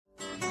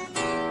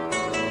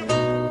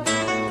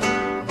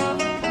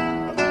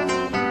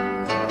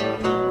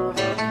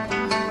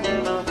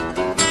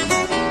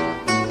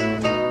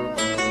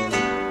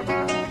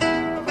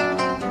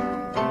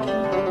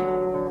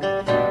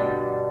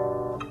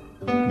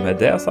med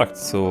det sagt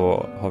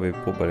så har vi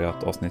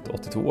påbörjat avsnitt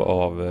 82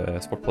 av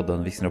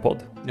Sportpodden Vissner-podd.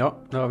 Ja,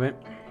 det har vi.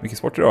 Mycket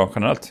sport idag,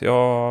 generellt.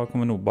 Jag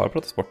kommer nog bara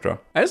prata sport, tror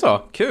jag. Är det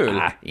så? Kul!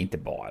 Nej, inte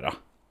bara.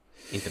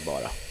 Inte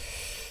bara.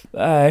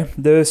 Nej,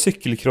 det är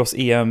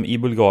cykelcross-EM i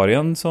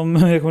Bulgarien som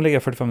jag kommer lägga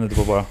 45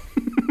 minuter på bara.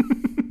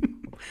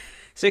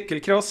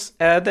 Cykelcross,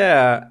 det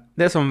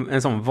är som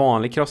en sån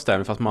vanlig cross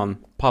där, fast man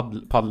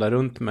paddlar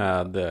runt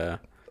med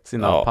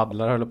sina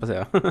paddlar, höll jag på att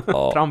säga.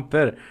 Ja.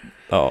 Tramper.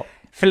 Ja.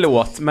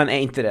 Förlåt, men är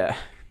inte det...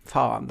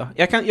 Fan då.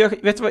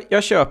 Vet du vad?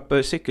 Jag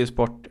köper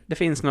cykelsport. Det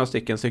finns några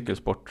stycken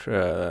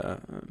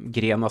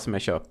cykelsportgrenar som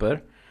jag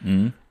köper.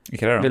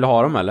 Vilka är det då? Vill du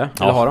ha dem eller? Vill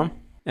du ha dem?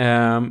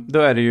 Då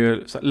är det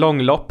ju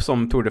långlopp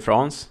som Tour de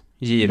France,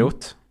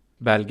 Girot,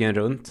 Belgien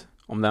runt,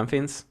 om den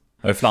finns.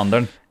 Ja, i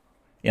Flandern.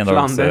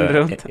 Flandern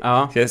runt,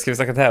 ja. Ska vi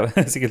snacka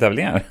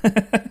cykeltävlingar?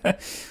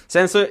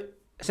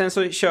 Sen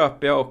så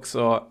köper jag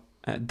också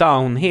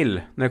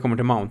downhill när det kommer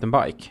till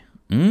mountainbike.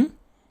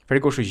 För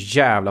det går så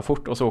jävla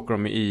fort, och så åker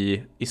de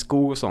i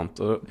skog och sånt,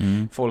 och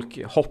folk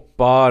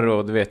hoppar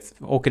och du vet,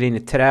 åker in i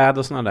träd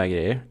och såna där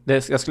grejer.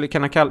 Jag skulle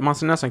man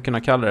skulle nästan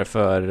kunna kalla det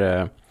för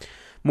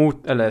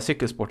eller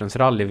cykelsportens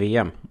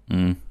rally-VM.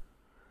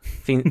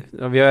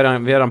 Vi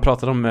har redan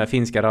pratat om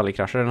finska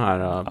rallykrascher den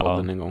här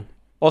podden en gång.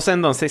 Och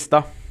sen den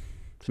sista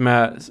som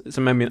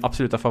är min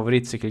absoluta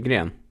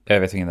favoritcykelgren. Jag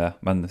vet inte det,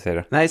 men säg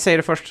det. Nej, säg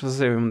det först så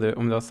ser vi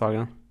om du har tagit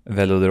den.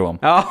 Velodrom.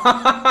 Ja.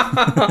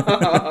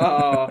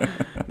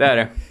 Det är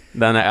det.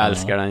 Den jag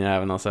älskar den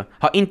jäveln alltså.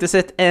 Har inte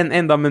sett en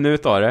enda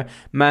minut av det,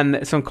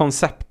 men som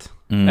koncept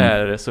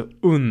är det så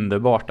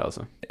underbart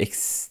alltså.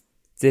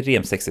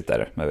 Extremt sexigt är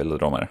det med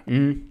velodromer.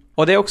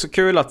 Och det är också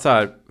kul att så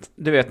här,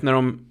 du vet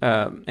när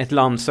ett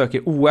land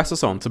söker OS och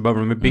sånt, så behöver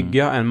de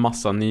bygga en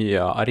massa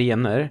nya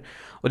arenor.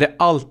 Och det är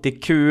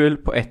alltid kul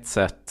på ett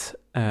sätt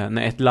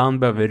när ett land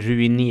behöver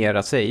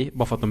ruinera sig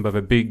bara för att de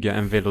behöver bygga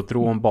en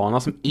velodrombana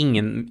som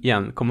ingen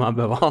igen kommer att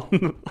behöva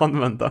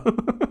använda.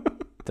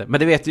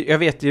 Men jag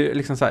vet ju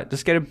liksom så här, då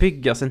ska det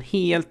byggas en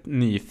helt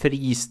ny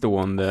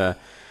fristående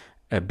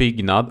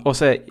byggnad, och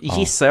så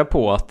gissar jag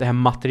på att det här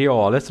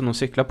materialet som de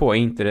cyklar på är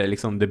inte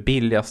det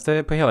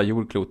billigaste på hela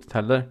jordklotet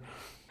heller.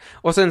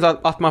 Och sen så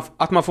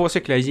att man får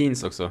cykla i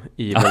jeans också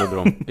i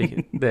velodrom.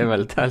 Det är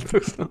väldigt härligt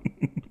också.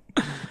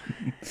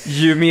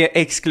 Ju mer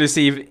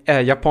exklusiv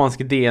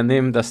japansk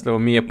denim, desto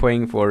mer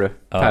poäng får du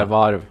per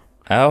varv.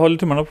 Jag håller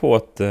tummarna på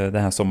att den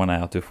här sommaren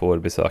är att du får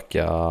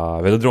besöka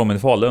velodromen i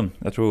Falun.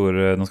 Jag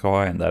tror de ska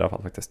ha en där i alla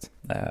fall faktiskt.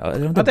 Det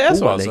är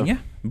så alltså?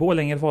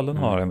 Borlänge i Falun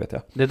har en, vet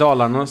jag. Det är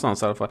Dalarna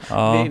någonstans i alla fall.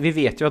 Ja. Vi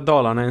vet ju att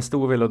Dalarna är en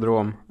stor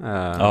velodrom.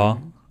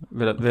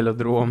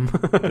 Velodrom.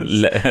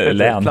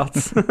 Län.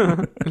 Plats.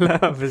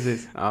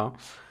 Precis, ja.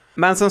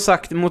 Men som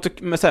sagt,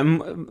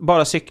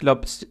 bara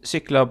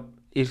cykla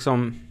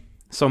liksom,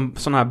 som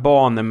sådana här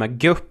banor med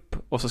gupp,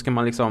 och så ska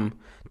man liksom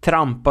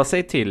trampa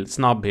sig till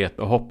snabbhet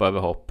och hoppa över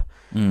hopp.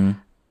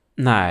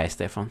 Nej,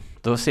 Stefan.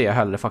 Då ser jag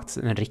hellre faktiskt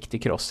en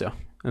riktig cross,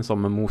 en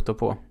som med motor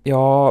på.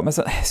 Ja, men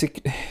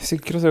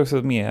cykelcross är också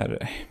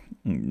mer...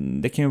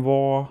 Det kan ju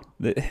vara...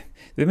 Det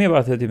är mer bara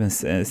att det är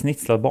typ en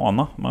snitslad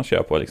bana man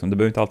kör på. Liksom. Det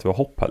behöver inte alltid vara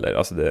hopp heller.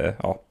 Alltså du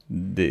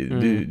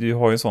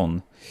har ju en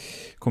sån...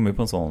 Kommer ju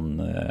på en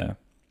sån...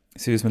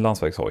 ser ut som en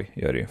landsvägshoj,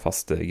 gör det ju.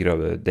 Fast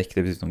grövre däck,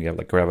 det är precis som en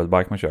jävla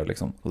gravelbike man kör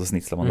liksom. Och så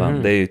snitslar man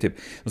den. Det är ju typ...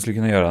 De skulle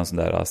kunna göra en sån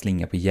där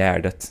slinga på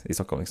Gärdet i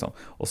Stockholm liksom.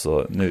 Och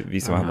så, nu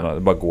visar man händerna,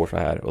 det bara går så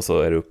här. Och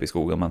så är det uppe i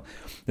skogen. Men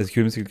det är så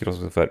kul med cykelcross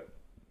också, för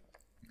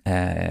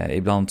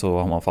ibland så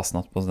har man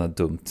fastnat på sånt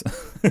där dumt.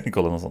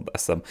 Kolla något sånt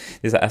SM.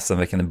 Det är så här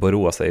SM-veckan i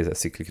Borås, är så här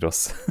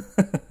cykelcross.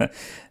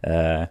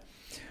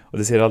 Och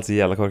det ser alltid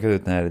jävla korkat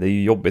ut när det är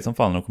ju jobbigt som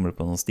fan när de kommer upp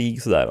på någon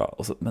stig sådär.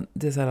 Och så, men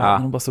det är så här, när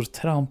de bara står och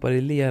trampar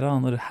i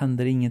leran och det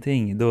händer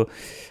ingenting. Då,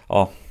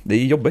 det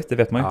är jobbigt, det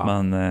vet man ju,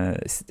 men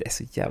det är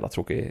så jävla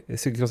tråkigt.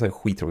 Cykelcross är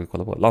skittråkigt att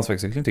kolla på.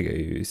 Landsvägscykling tycker jag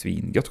är ju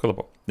svingött att kolla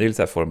på. Det är lite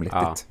så här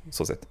formelittigt,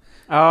 så sett.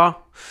 Ja,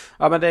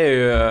 men det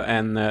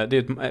är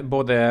ju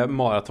både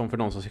maraton för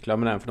de som cyklar,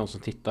 men även för de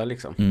som tittar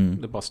liksom.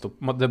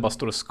 Det bara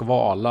står och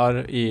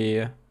skvalar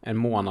i en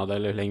månad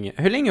eller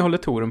hur länge håller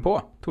touren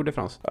på? Tour de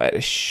France? Är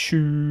det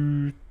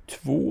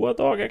 22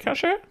 dagar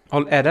kanske?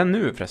 Är den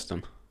nu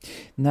förresten?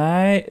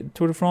 Nej,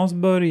 Tour de France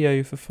börjar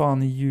ju för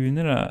fan i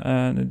juni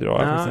där. Nu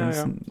drar jag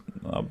faktiskt en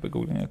snabb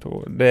googling.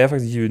 Det är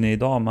faktiskt juni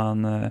idag,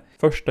 men 1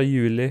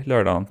 juli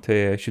lördagen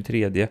till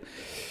 23.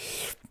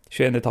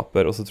 21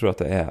 etapper, och så tror jag att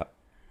det är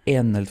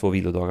 1 eller 2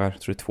 vilodagar.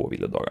 Jag tror det är 2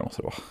 vilodagar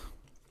måste det vara.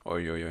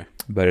 Oj.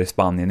 Börjar i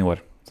Spanien i år,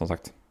 som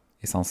sagt.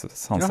 I San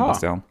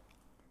Sebastian.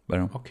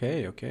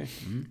 Okej.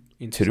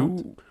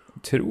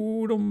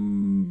 Tror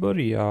de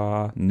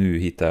börjar... Nu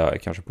hittar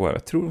jag kanske på.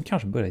 Jag tror de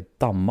kanske börjar i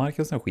Danmark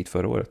och sån skit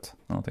förra året.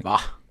 Någonting. Va?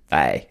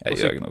 Nej, jag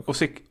ljög nog.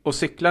 Och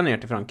cykla ner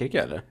till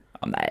Frankrike, eller?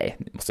 Ja, nej,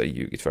 det måste jag ha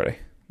ljugit för dig.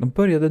 De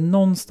började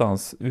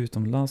någonstans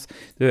utomlands.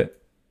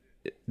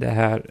 Det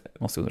här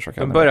måste jag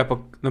undersöka.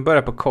 De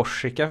började på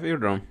Korsika,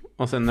 gjorde de.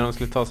 Och sen när de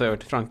skulle ta sig över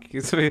till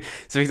Frankrike så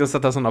fick de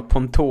sätta sådana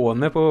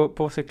pontoner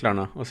på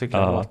cyklarna och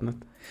cykla på vattnet.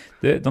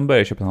 De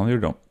började i Köpenhamn,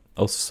 gjorde de.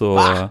 Och så,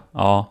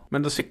 ja.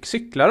 Men då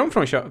cyklar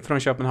de från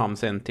Köpenhamn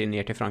sen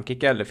ner till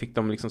Frankrike, eller fick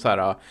de liksom så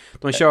här,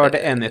 de körde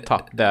en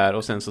etapp där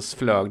och sen så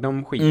flög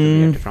de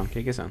skiten ner till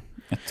Frankrike sen.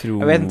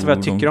 Jag vet inte vad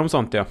jag tycker om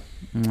sånt, ja.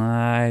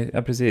 Nej,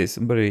 ja, precis.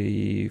 De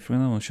började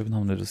från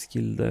Köpenhamn eller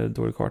Roskilde,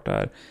 dålig karta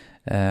här.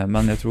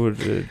 Men jag tror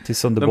till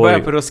Sönderborg. De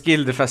började på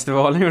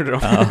Roskildefestivalen, gjorde de.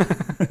 Ja,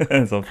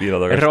 en sån 4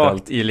 dagars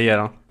rakt i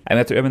leran. Nej, men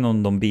jag vet inte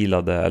om de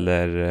bilade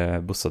eller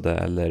bussade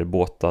eller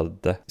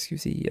båtade. Ska vi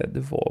se, det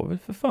var väl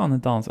för fan en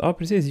dans. Ja,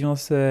 precis.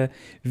 Jonas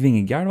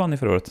Vingegaard vann i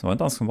förra året. Det var en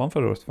dans som vann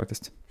förra året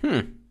faktiskt.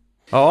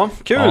 Ja,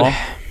 kul. Ja.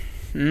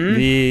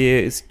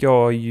 Vi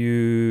ska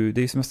ju, det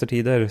är ju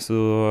semestertider,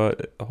 så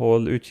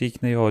håll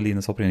utkik när jag och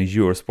Linus hoppar in i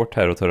Eurosport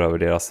här och tar över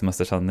deras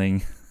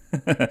semestersändning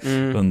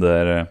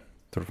under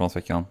Tour de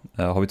France-veckan.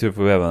 Har vi tur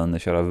får vi även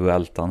köra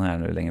Vueltan här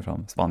nu längre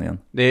fram, Spanien.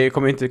 Det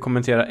kommer inte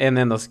kommentera en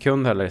enda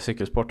sekund heller i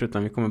cykelsport,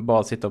 utan vi kommer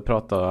bara sitta och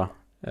prata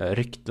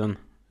rykten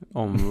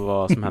om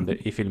vad som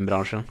händer i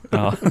filmbranschen.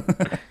 Ja.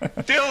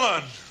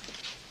 Dylan!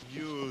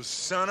 You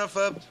son of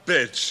a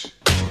bitch!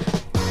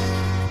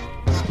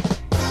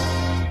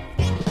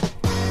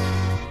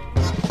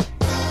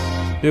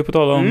 Du, på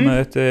tal om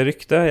ett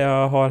rykte,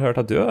 jag har hört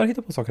att du har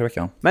hittat på saker i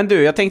veckan. Men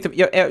du, jag tänkte,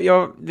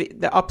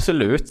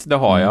 absolut, det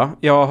har jag.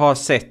 Jag har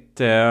sett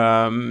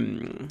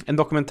en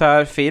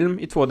dokumentärfilm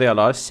i 2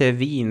 delar,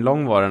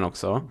 svinlång var den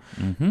också.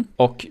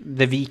 Och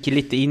det viker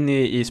lite in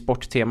i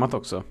sporttemat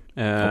också.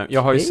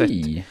 Jag har ju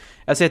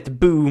sett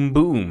Boom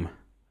Boom,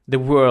 The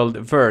World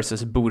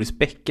vs. Boris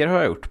Becker har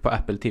jag gjort på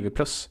Apple TV+.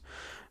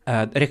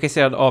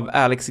 Regisserad av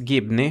Alex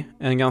Gibney,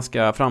 en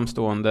ganska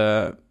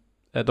framstående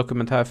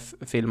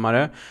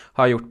dokumentärfilmare,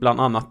 har gjort bland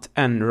annat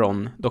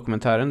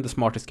Enron-dokumentären The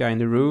Smartest Guy in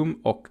the Room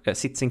och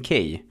Citizen K,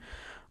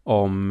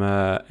 om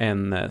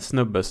en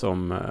snubbe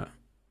som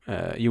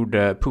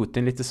gjorde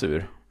Putin lite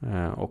sur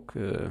och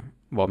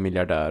var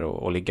miljardär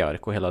och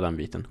oligark och hela den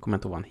biten. Kommer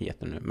inte ihåg vad han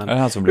heter nu. Men är det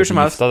han som blev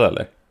förgiftad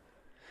eller?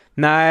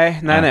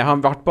 Nej,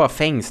 han var bara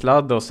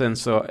fängslad, och sen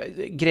så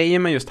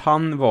grejen med just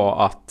han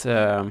var att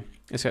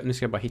nu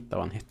ska jag bara hitta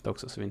vad han hette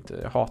också, så vi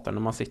inte hatar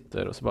när man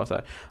sitter och så bara så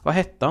här, vad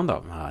hette han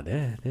då?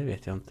 Det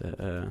vet jag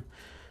inte.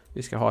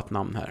 Vi ska ha ett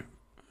namn här.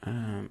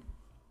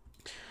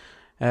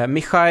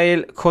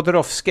 Mikhail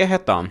Khodorkovsky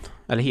hette han.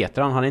 Eller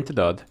heter han är inte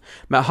död.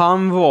 Men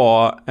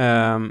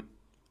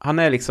han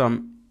är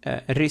liksom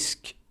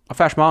rysk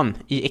affärsman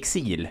i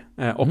exil.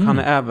 Och han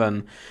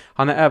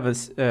är även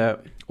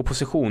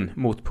opposition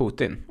mot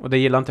Putin. Och det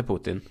gillar inte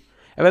Putin.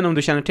 Jag vet inte om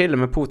du känner till det,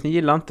 men Putin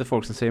gillar inte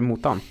folk som säger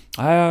emot han.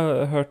 Nej, jag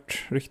har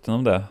hört rykten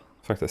om det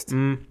faktiskt.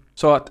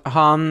 Så att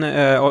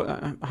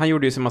han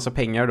gjorde ju så massa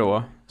pengar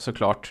då,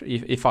 såklart,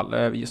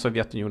 i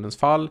Sovjetunionens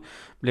fall,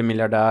 blev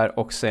miljardär,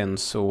 och sen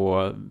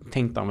så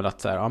tänkte han väl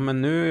att så här, ja,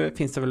 men nu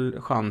finns det väl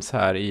chans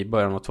här i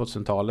början av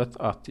 2000-talet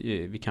att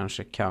vi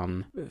kanske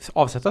kan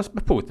avsätta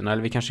Putin,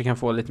 eller vi kanske kan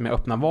få lite mer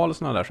öppna val och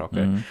sådana där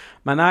saker.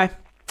 Men nej,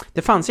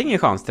 det fanns ingen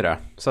chans till det.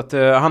 Så att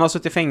han har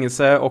suttit i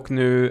fängelse, och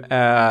nu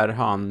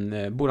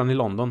bor han i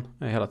London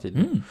hela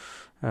tiden.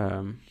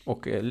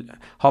 Och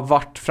har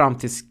varit fram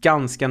tills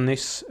ganska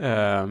nyss,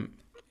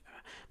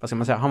 vad ska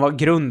man säga, han var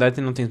grundare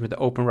till någonting som heter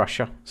Open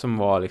Russia, som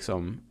var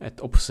liksom ett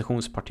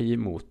oppositionsparti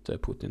mot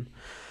Putin.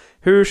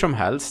 Hur som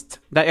helst,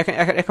 jag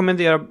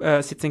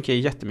rekommenderar Citizen K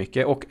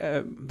jättemycket, och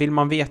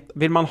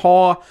vill man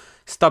ha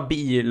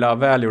stabila,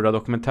 välgjorda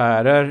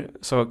dokumentärer,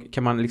 så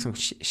kan man liksom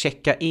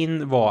checka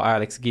in vad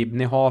Alex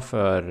Gibney har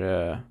för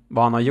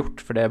vad han har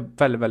gjort, för det är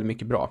väldigt, väldigt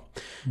mycket bra.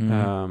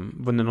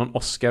 Vunnit någon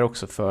Oscar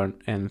också för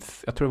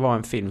jag tror det var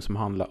en film som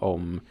handlar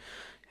om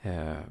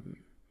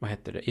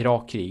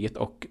Irakkriget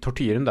och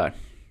tortyren där.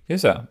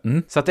 Just det.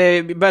 Så att det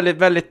är väldigt,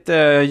 väldigt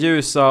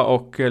ljusa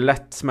och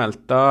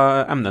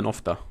lättsmälta ämnen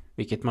ofta,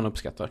 vilket man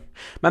uppskattar.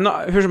 Men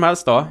hur som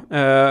helst då,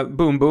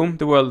 Boom Boom,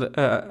 The World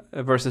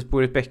vs.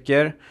 Boris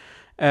Becker,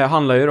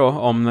 handlar ju då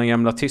om den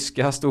gamla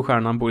tyska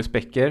storstjärnan Boris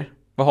Becker.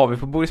 Vad har vi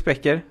på Boris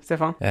Becker,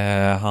 Stefan?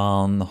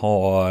 Han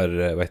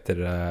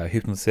har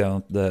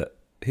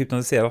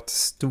hypnotiserat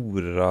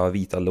stora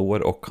vita lår,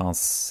 och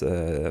hans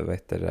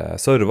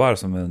servar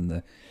som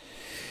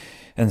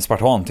en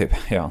spartan typ.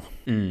 Ja.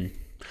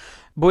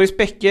 Boris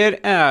Becker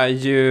är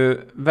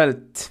ju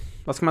väldigt,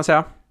 vad ska man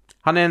säga?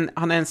 Han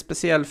är en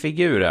speciell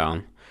figur, är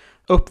han.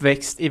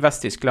 Uppväxt i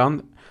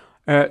Västtyskland.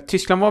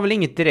 Tyskland var väl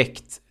inget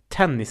direkt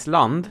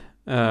tennisland,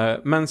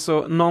 men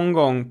så någon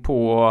gång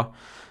på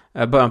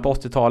början på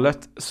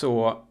 80-talet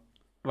så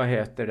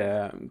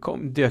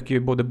dök ju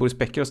både Boris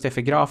Becker och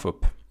Steffi Graf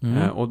upp.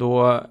 Och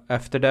då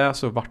efter det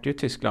så vart ju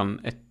Tyskland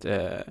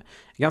en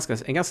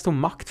ganska stor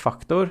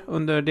maktfaktor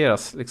under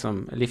deras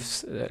liksom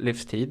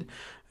livstid.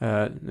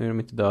 Nu är de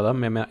inte döda,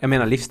 men jag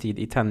menar livstid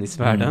i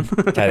tennisvärlden.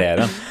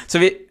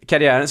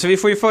 Karriären. Så vi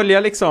får ju följa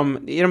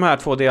liksom, i de här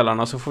 2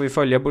 delarna så får vi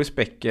följa Boris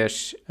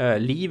Beckers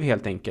liv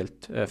helt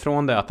enkelt.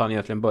 Från det att han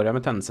egentligen börjar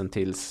med tennisen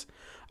tills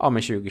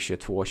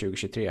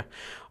 2022-2023.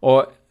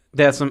 Och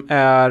det som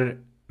är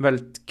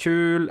väldigt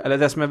kul, eller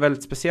det som är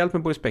väldigt speciellt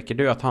med Boris Becker,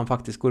 det är att han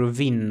faktiskt går och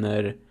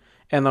vinner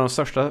en av de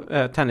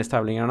största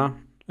tennistävlingarna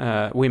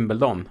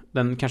Wimbledon,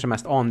 den kanske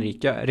mest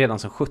anrika, redan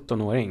som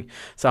 17-åring.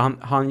 Så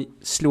han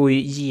slår ju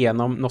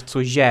igenom något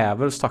så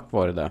jävligt tack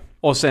vare det.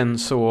 Och sen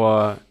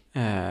så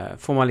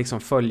får man liksom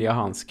följa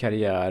hans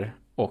karriär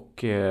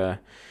och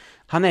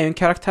han är ju en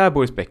karaktär,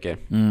 Boris Becker.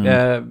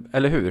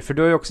 Eller hur? För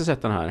du har ju också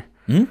sett den här.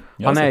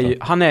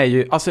 Han är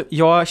ju, alltså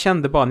jag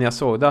kände bara när jag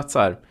såg det att så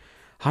här,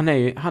 han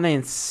är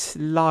en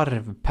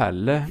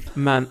slarvpelle,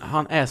 men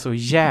han är så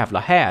jävla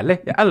härlig.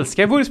 Jag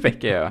älskar Boris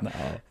Becker. Ja.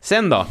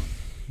 Sen då?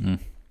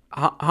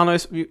 Han har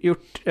ju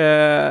gjort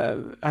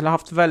eller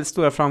haft väldigt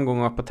stora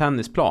framgångar på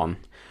tennisplan.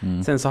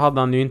 Sen så hade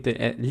han ju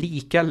inte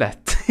lika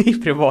lätt i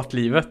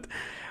privatlivet.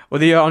 Och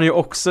det gör han ju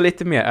också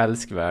lite mer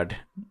älskvärd.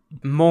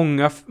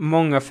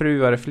 Många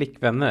fruar och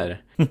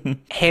flickvänner.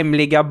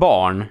 Hemliga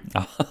barn.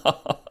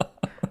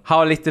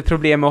 Har lite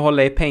problem med att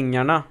hålla i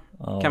pengarna,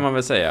 kan man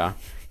väl säga.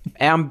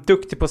 Är han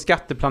duktig på att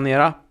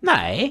skatteplanera?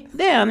 Nej,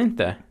 det är han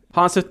inte.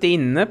 Har han suttit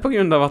inne på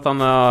grund av att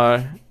han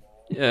har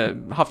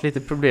haft lite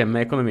problem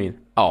med ekonomin?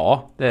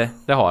 Ja,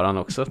 det har han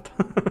också.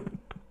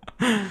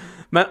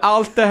 Men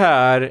allt det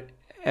här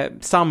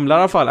samlar i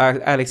alla fall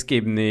Alex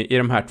Gibney i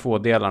de här 2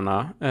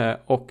 delarna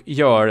och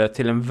gör det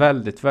till en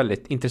väldigt,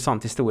 väldigt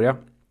intressant historia.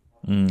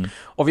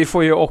 Och vi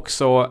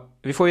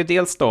får ju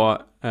dels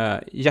då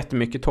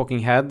jättemycket talking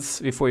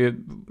heads. Vi får ju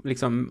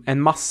liksom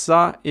en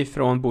massa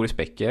ifrån Boris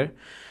Becker.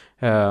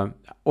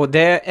 Och det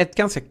är ett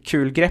ganska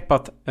kul grepp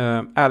att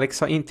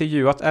Alex har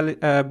intervjuat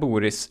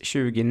Boris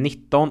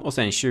 2019 och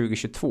sen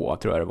 2022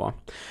 tror jag det var.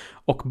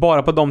 Och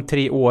bara på de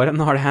 3 åren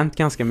har det hänt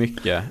ganska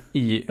mycket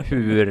i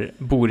hur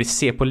Boris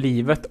ser på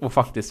livet och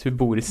faktiskt hur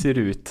Boris ser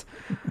ut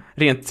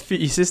rent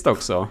fysiskt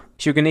också.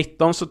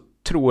 2019 så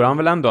tror han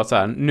väl ändå att så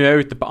här, nu är jag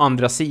ute på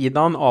andra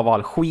sidan av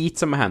all skit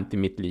som har hänt i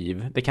mitt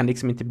liv. Det kan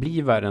liksom inte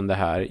bli värre än det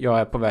här. Jag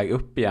är på väg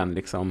upp igen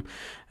liksom.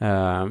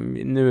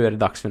 Nu är det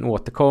dags för en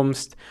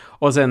återkomst.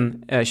 Och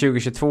sen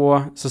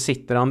 2022 så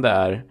sitter han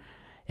där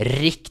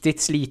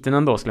riktigt sliten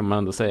ändå, skulle man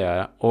ändå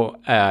säga. Och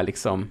är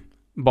liksom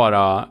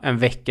bara en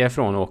vecka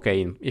från att åka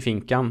in i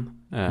finkan.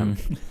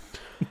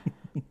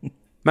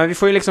 Men vi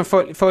får ju liksom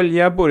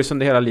följa Boris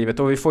under hela livet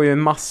och vi får ju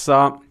en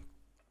massa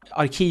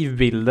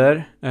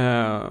arkivbilder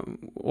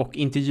och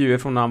intervjuer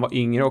från när han var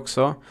yngre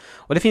också.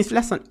 Och det finns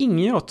nästan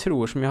ingen jag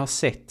tror som jag har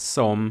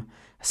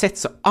sett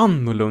så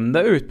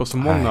annorlunda ut på så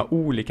många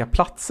olika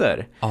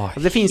platser.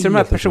 Det finns ju de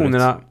här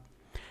personerna.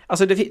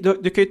 Alltså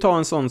du kan ju ta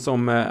en sån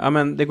som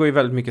men det går ju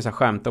väldigt mycket så här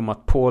skämt om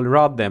att Paul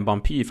Rudd är en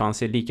vampyr för han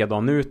ser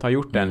likadan ut, har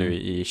gjort det nu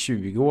i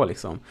 20 år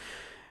liksom.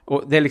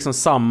 Och det är liksom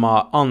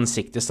samma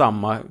ansikte,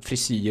 samma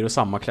frisyr och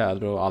samma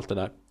kläder och allt det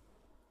där.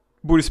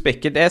 Boris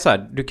Becker, det är så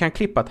här, du kan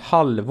klippa ett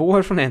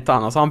halvår från ett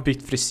annat så har han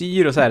bytt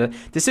frisyr och så här.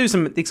 Det ser ut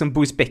som liksom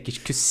Boris Beckers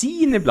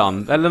kusin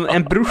ibland, eller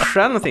en brorsa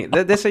eller någonting.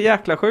 Det är så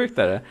jäkla sjukt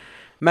där.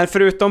 Men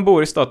förutom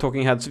Boris då,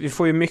 Talking Heads, vi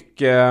får ju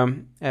mycket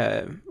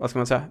vad ska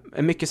man säga,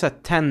 mycket så här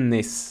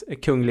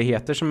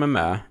tenniskungligheter som är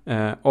med.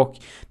 Och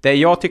det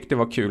jag tyckte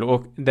var kul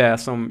och det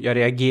som jag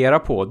reagerar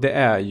på, det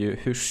är ju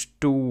hur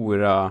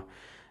stora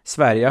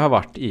Sverige har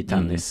varit i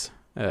tennis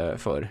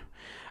för.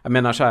 Jag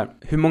menar så här,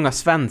 hur många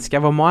svenskar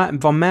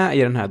var med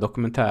i den här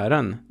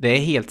dokumentären? Det är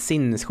helt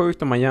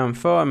sinnessjukt om man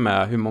jämför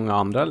med hur många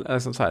andra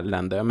så här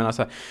länder. Jag menar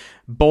så här,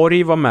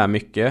 Borg var med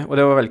mycket och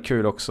det var väldigt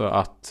kul också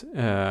att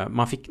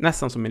man fick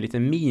nästan som en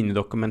liten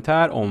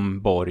minidokumentär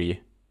om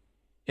Borg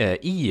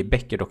i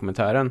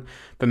Becker-dokumentären.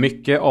 För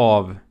mycket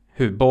av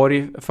hur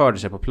Borg förde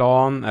sig på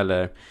plan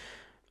eller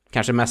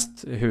kanske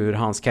mest hur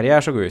hans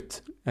karriär såg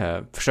ut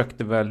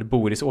försökte väl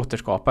Boris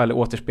återskapa eller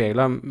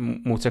återspegla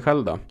mot sig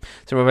själv då.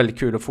 Så det var väldigt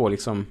kul att få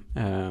liksom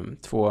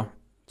två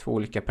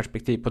olika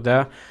perspektiv på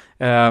det.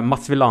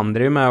 Mats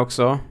Wilander är med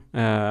också.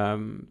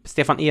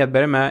 Stefan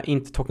Edberg är med,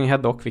 inte Talking Head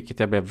dock, vilket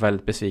jag blev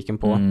väldigt besviken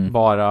på.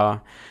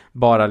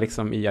 Bara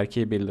liksom i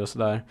arkivbilder och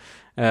sådär.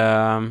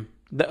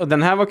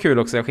 Den här var kul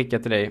också, jag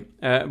skickade till dig.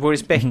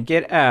 Boris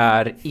Becker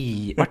är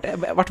i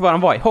vart var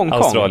han var? I Hongkong?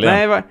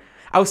 Australien. Nej,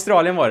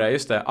 Australien var det,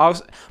 just det.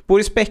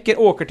 Boris Becker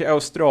åker till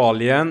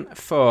Australien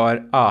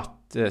för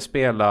att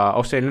spela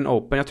Australian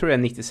Open, jag tror det är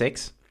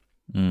 96.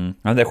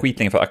 Han är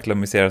skitlänge för att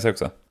akklimatisera sig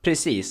också.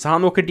 Precis,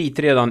 han åker dit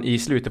redan i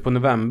slutet på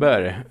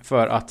november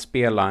för att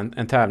spela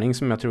en tävling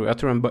som jag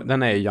tror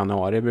den är i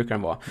januari brukar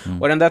den vara.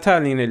 Och den där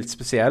tävlingen är lite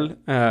speciell.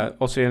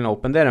 Australian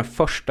Open, det är den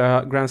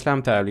första Grand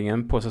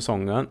Slam-tävlingen på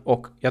säsongen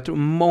och jag tror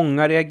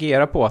många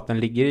reagerar på att den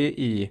ligger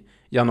i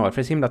januari, för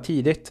det är så himla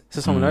tidigt.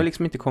 Säsongen har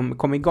liksom inte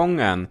kommit igång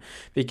än,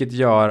 vilket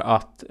gör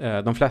att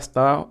de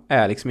flesta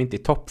är liksom inte i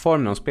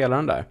toppform när de spelar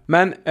den där.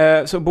 Men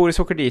så Boris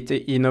åker dit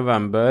i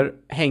november,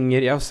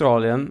 hänger i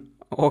Australien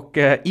och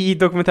i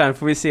dokumentären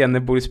får vi se när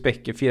Boris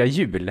Becker firar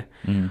jul.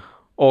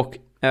 Och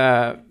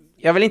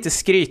jag vill inte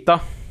skryta,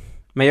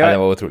 men det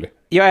var otroligt.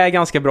 Jag är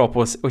ganska bra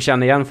på att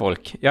känna igen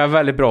folk. Jag är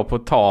väldigt bra på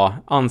att ta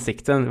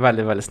ansikten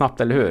väldigt, väldigt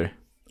snabbt, eller hur?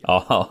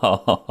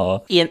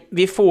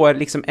 Vi får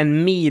liksom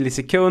en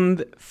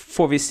millisekund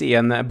får vi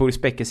se när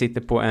Boris Becker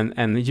sitter på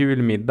en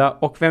julmiddag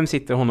och vem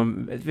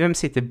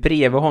sitter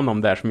bredvid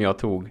honom där som jag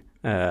tog,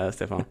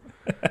 Stefan?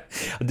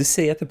 Du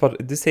säger att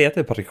det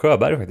är Patrik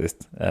Sjöberg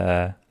faktiskt.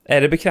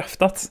 Är det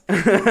bekräftat?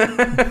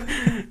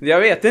 Jag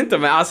vet inte,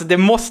 men alltså det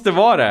måste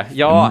vara det.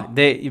 Ja,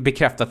 det är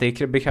bekräftat.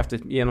 Det är bekräftat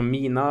genom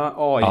mina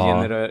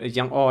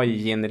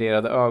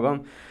AI-genererade ögon.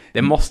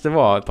 Det måste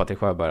vara Patrik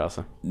Sjöberg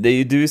alltså. Det är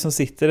ju du som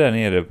sitter där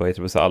nere på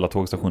alla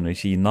tågstationer i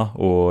Kina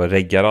och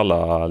reggar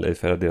alla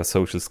för deras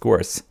social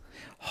scores.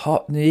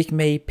 Nu gick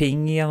Mei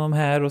Ping igenom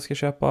här och ska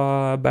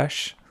köpa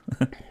bärs.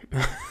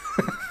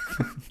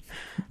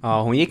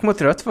 Ja, hon gick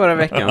mot rött förra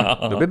veckan.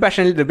 Då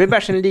blir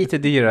bärsen lite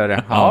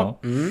dyrare. Ja.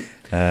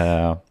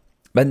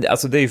 Men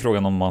alltså det är ju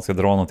frågan om man ska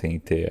dra någonting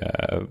till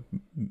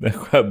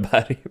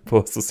Sjöberg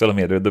på sociala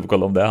medier och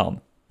dubbelkolla om det är han.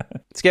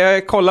 Ska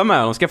jag kolla med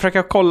honom? Ska jag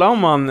försöka kolla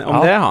om det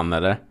är han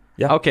eller?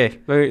 Ja.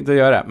 Okej, då gör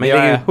jag det. Men jag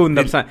är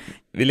 100%.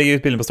 Vi lägger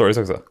ut bilden på stories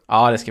också.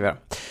 Ja, det ska vi göra.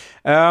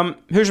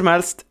 Hur som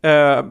helst,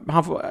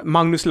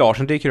 Magnus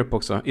Larsson dyker upp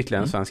också,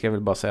 ytterligare en svensk, jag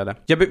vill bara säga det.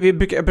 Jag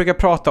brukar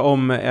prata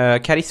om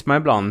karisma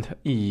ibland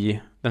i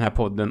den här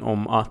podden,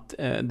 om att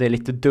det är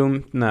lite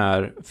dumt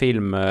när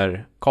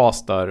filmer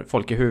castar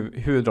folk i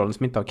huvudrollen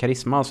som inte har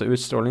karisma, alltså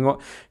utstrålning.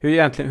 Och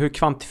hur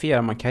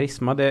kvantifierar man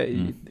karisma?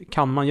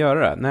 Kan man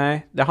göra det?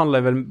 Nej, det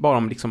handlar väl bara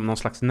om liksom någon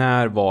slags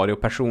närvaro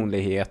och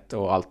personlighet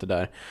och allt det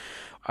där.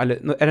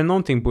 Är det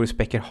någonting Boris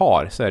Becker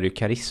har, så är det ju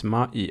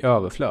karisma i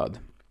överflöd.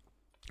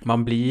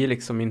 Man blir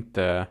liksom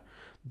inte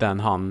den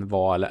han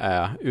var eller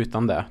är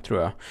utan det,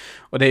 tror jag.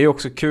 Och det är ju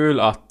också kul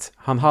att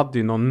han hade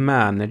ju någon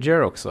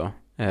manager också.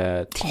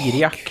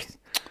 Tiriak.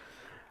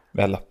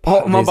 Väl,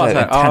 man bara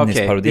en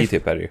tennisparodi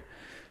typ är det ju.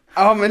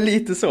 Ja, men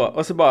lite så.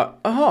 Och så bara,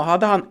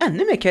 hade han ännu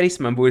mer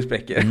karisma än Boris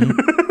Becker?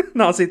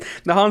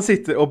 När han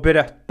sitter och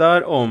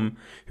berättar om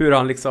hur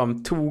han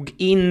liksom tog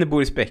in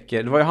Boris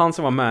Becker. Det var ju han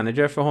som var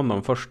manager för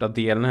honom första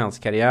delen av hans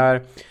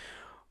karriär.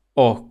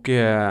 Och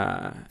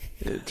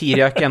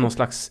Tiriak är någon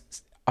slags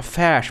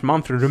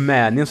affärsman från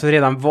Rumänien som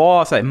redan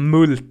var så här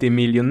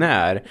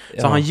multimiljonär.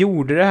 Så han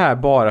gjorde det här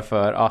bara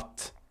för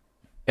att,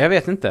 jag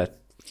vet inte,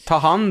 ta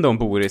hand om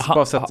Boris,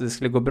 bara så att det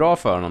skulle gå bra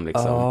för honom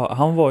liksom. Ja,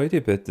 han var ju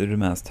typ ett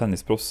rumänskt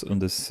tennisproffs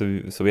under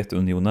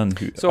Sovjetunionen.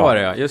 Så var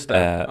det, ja, just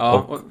det.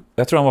 Och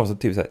jag tror han var så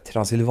typ så här,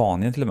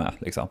 Transylvanien till och med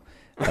liksom.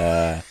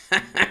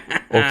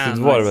 Och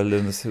så var det väl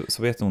under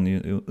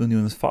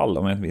Sovjetunionens fall,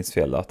 om jag inte minns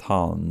fel, att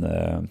han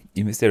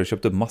investerade och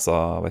köpte upp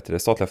massa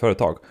statliga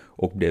företag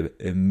och blev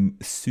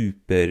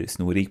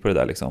supersnorik på det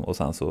där liksom. Och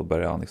sen så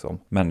började han liksom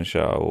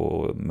människa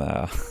och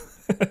med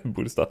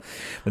Borstad.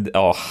 Men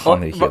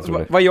han är helt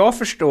rolig. Vad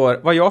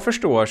jag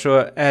förstår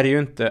så är det ju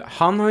inte,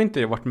 han har ju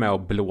inte varit med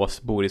och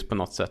blåst Boris på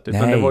något sätt,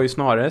 utan det var ju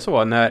snarare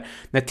så när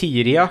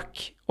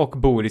Tiriak och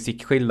Boris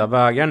gick skilda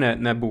vägar,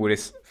 när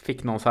Boris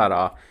fick någon så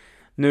här,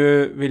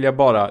 nu vill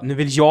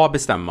jag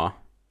bestämma.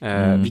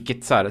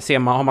 Vilket så här,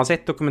 har man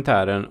sett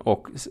dokumentären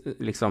och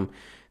liksom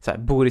så här,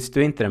 Boris, du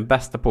är inte den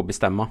bästa på att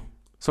bestämma.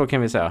 Så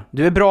kan vi säga.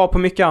 Du är bra på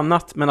mycket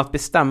annat, men att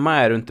bestämma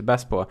är du inte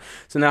bäst på.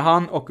 Så när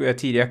han och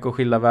Tiriak går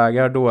skilda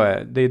vägar,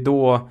 det är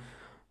då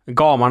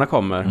gamarna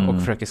kommer och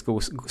försöker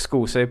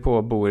sko sig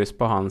på Boris,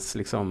 på hans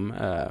liksom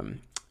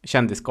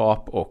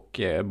kändisskap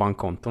och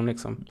bankkonton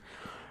liksom.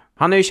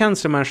 Han är ju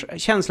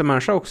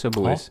känslomänniska också,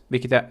 Boris,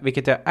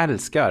 vilket jag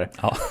älskar.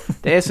 Ja.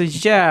 Det är så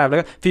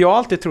jävla... För jag har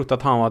alltid trott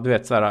att han var, du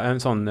vet, så här, en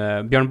sån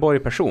Björn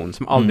Borg-person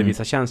som aldrig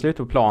visar känslor ute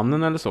på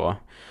planen eller så.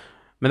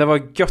 Men det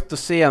var gött att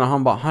se när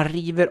han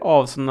river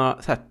av såna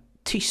så här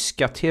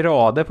tyska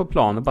tirader på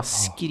planen och bara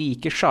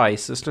skriker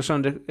scheisse, slår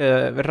sönder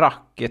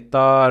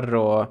racketar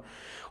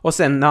och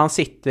sen när han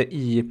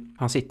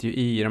sitter ju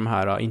i de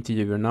här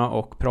intervjuerna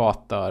och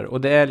pratar,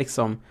 och det är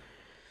liksom,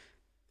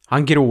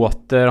 han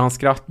gråter, han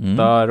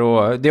skrattar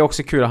och det är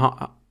också kul,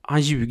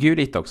 han ljuger ju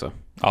lite också.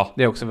 Ja,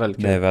 det är också väldigt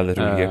kul. Det är väldigt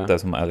roligt det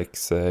som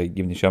Alex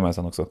Gibney kör med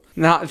sen också.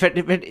 Nej,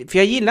 för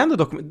jag gillar ändå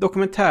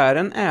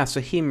dokumentären är så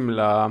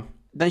himla...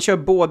 Den kör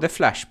både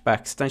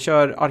flashbacks, den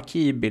kör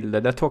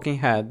arkivbilder, det är talking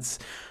heads.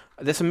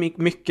 Det är så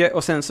mycket,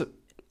 och sen så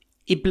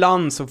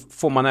ibland så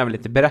får man även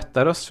lite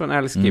berättarröst från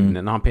Alex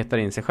Gibney när han petar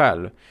in sig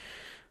själv.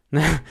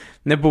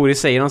 När Boris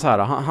säger något så här,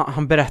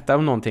 han berättar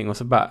om någonting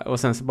och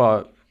sen så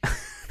bara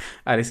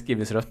Alex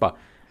Gibneys röst bara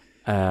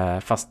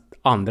fast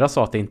andra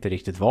sa att det inte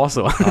riktigt var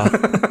så. Ja.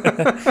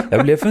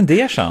 Jag blev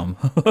fundersam.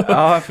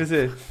 Ja,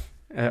 precis.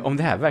 Om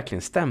det här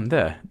verkligen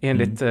stämde.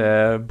 Enligt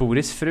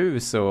Boris fru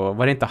så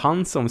var det inte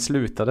han som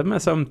slutade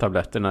med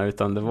sömntabletterna,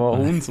 utan det var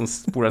hon som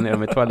spolade ner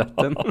dem i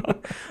toaletten.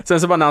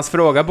 Sen så bara när han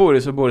frågade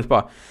Boris, och Boris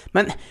bara,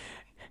 men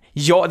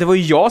ja, det var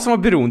ju jag som var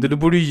beroende, då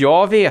borde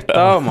jag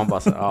veta. Och man bara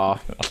så,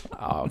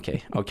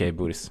 okej,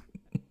 Boris.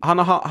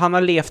 Han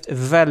har levt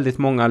väldigt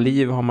många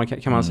liv,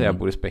 kan man säga,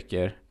 Boris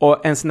Becker.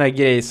 Och en sån där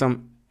grej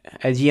som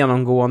är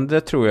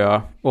genomgående, tror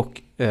jag,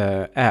 och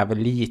är väl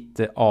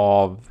lite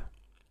av,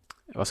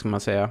 vad ska man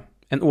säga,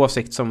 en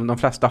åsikt som de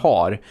flesta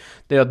har,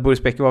 det är att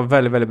Boris Becker var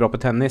väldigt, väldigt bra på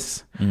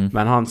tennis.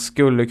 Men han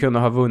skulle kunna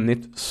ha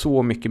vunnit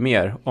så mycket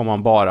mer om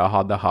han bara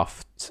hade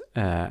haft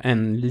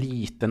en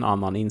liten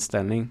annan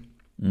inställning.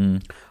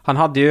 Han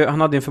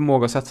hade en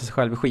förmåga att sätta sig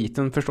själv i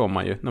skiten, förstår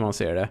man ju när man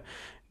ser det.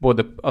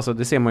 både, alltså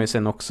det ser man ju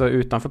sen också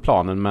utanför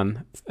planen, men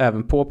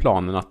även på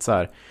planen, att så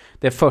här,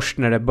 det är först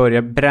när det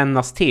börjar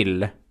brännas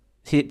till.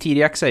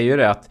 Tidiak säger ju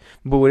det, att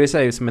Boris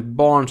är ju som ett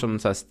barn som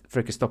så här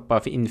försöker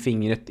stoppa in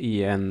fingret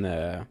i en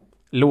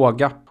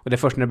låga, och det är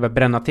först när det börjar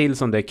bränna till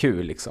som det är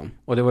kul liksom.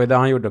 Och det var ju det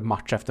han gjorde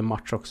match efter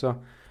match också.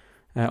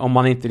 Om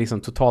man inte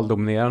liksom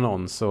totaldominerar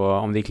någon, så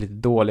om det gick lite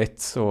dåligt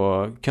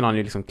så kan han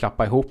ju liksom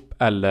klappa ihop,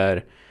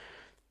 eller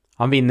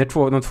han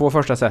vinner de 2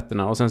 första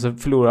setterna och sen så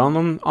förlorar han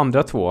de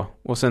andra 2,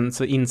 och sen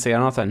så inser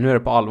han att så här, nu är det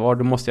på allvar,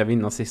 då måste jag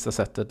vinna sista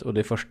setet, och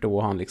det är först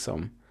då han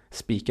liksom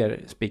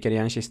spikar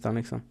igen kistan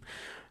liksom.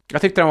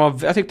 Jag tyckte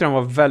den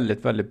var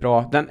väldigt, väldigt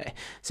bra.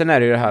 Sen är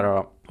det ju det här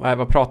då,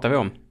 vad pratar vi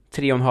om?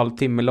 3,5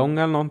 timme lång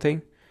eller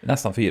någonting?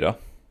 Nästan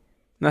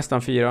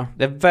 4.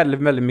 Det är väldigt,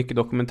 väldigt mycket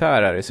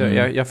dokumentärer. Så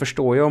jag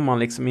förstår ju om man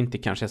liksom inte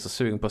kanske är så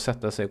sugen på att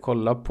sätta sig och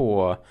kolla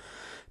på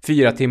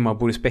 4 timmar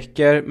Boris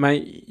Becker.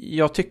 Men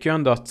jag tycker ju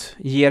ändå att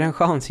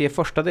ge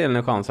första delen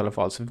en chans i alla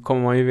fall, så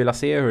kommer man ju vilja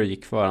se hur det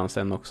gick för han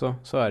sen också.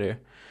 Så är det ju.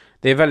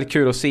 Det är väldigt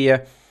kul att se.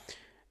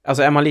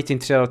 Alltså är man lite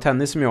intresserad av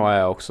tennis som jag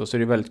är också, så är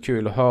det väldigt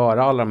kul att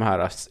höra alla de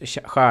här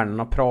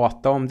stjärnorna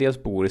prata om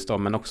dels Boris då,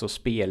 men också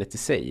spelet i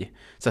sig.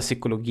 Så här,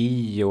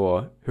 psykologi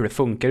och hur det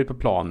funkar ut på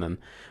planen.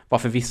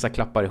 Varför vissa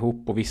klappar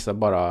ihop och vissa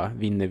bara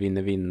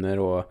vinner,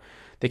 och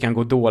det kan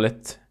gå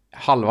dåligt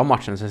halva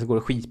matchen, sen så går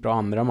det skitbra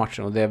andra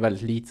matchen, och det är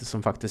väldigt lite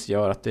som faktiskt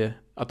gör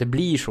att det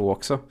blir så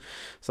också.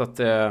 Så att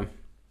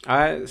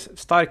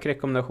stark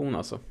rekommendation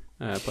alltså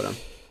på den.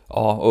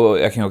 Ja, och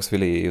jag kan också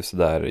vilja just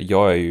där.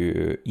 Jag är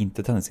ju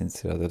inte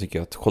tennisintresserad. Jag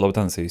tycker att kolla på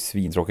tennis är ju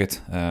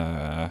svintråkigt.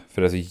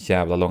 För det är så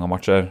jävla långa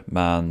matcher.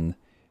 Men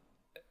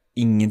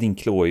ingenting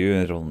klår ju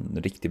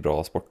en riktigt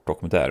bra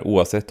sportdokumentär.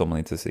 Oavsett om man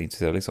inte är så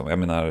intresserad liksom. Jag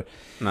menar,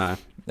 nej.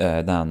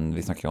 Den,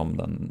 vi snackade om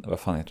den, vad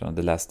fan heter den?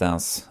 The Last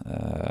Dance.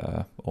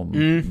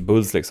 Om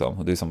Bulls liksom.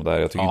 Och det är samma där,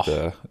 jag tycker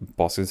inte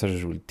basket är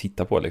särskilt roligt att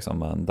titta på liksom.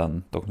 Men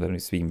den dokumentären är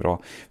svinbra.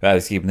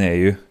 Älskriven är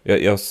ju,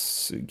 jag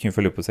kan ju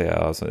följa upp och säga,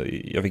 alltså,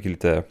 jag fick ju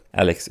lite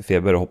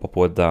Alex-feber och hoppa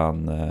på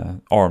den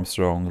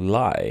Armstrong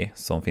Lie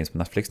som finns på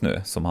Netflix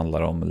nu. Som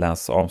handlar om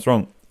Lance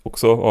Armstrong,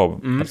 också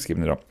av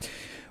Älskriven idag.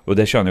 Och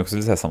det känner jag också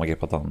lite samma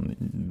grepp, att han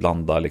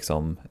blandar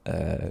liksom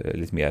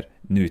lite mer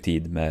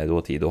nutid med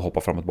dåtid och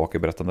hoppar fram och tillbaka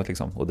i berättandet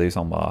liksom. Och det är ju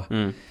samma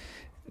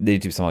det är ju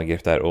typ samma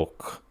grepp där,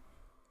 och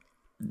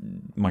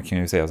man kan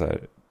ju säga så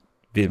här,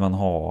 vill man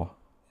ha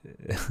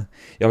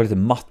jag var lite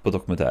matt på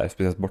dokumentär,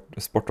 speciellt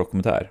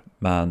sportdokumentär,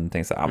 men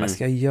tänkte så här, men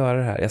ska jag göra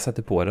det här? Jag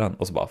sätter på den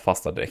och så bara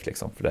fastar direkt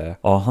liksom, för det,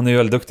 han är ju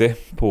väldigt duktig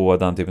på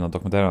den typen av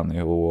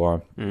dokumentärer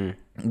och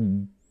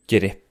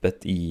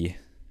greppet i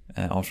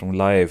Armstrong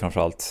Live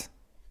framförallt.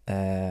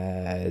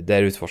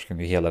 Där utforskar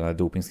vi hela den här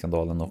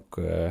dopingskandalen, och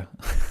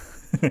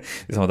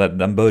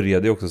den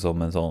började ju också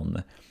som en sån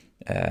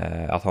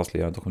att han skulle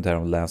göra en dokumentär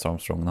om Lance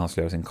Armstrong när han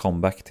skulle göra sin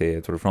comeback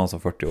till Tour de France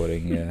som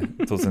 40-åring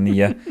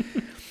 2009.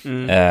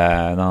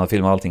 När han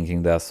filmade allting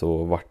kring det,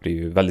 så var det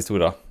ju väldigt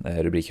stora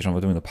rubriker som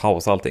var tvungna att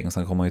pausa allting, och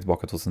sen kom han ju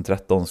tillbaka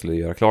 2013 och skulle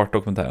göra klart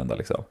dokumentären där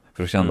liksom.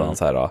 För då kände han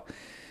så här,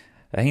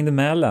 jag hängde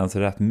med Lance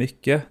rätt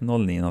mycket 09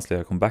 när han skulle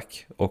göra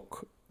comeback, och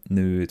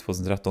nu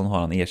 2013 har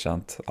han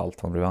erkänt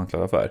allt han blev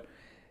anklagad för.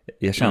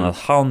 Jag känner att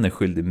han är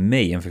skyldig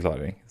mig en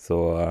förklaring.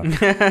 Så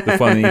då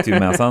får han en intervju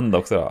med sen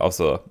också då.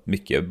 Alltså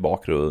mycket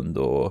bakgrund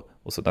och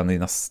så. Den är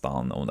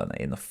nästan, om den är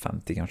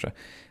 1,50 kanske,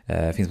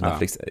 finns på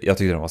Netflix. Jag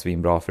tyckte den var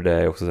svinbra, för det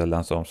är också så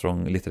Lance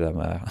Armstrong lite där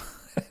med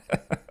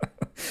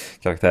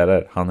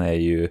karaktärer. Han är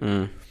ju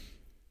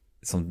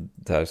som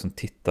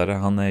tittare,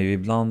 han är ju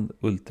ibland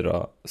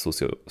ultra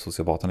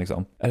sociopaten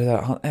liksom.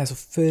 Han är så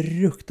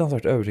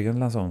fruktansvärt övertygad,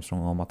 Lance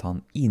Armstrong, om att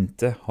han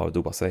inte har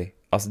dopat sig.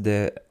 Alltså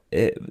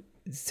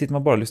sitter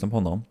man bara och lyssnar på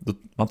honom, då,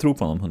 man tror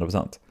på honom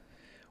 100%.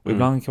 Och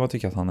ibland kan man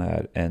tycka att han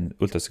är en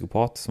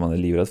ultrapsykopat som man är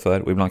livrädd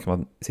för, och ibland kan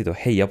man sitta och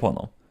heja på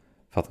honom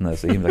för att han är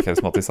så himla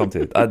karismatisk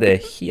samtidigt. Det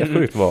är helt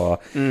sjukt vad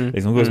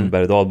liksom går som en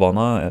berg- och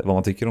dalbana, vad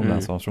man tycker om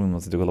Lance Armstrong när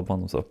man sitter och kollar på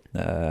honom. Så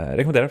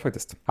rekommenderar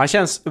faktiskt.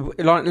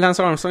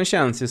 Lance Armstrong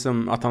känns ju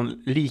som att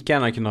han lika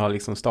gärna kunde ha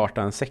liksom startat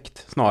en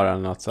sekt, snarare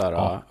än att så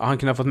här, han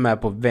kunde ha fått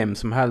med på vem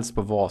som helst,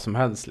 på vad som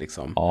helst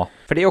liksom.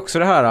 För det är också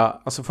det här,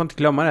 alltså får inte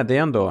glömma det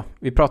är ändå,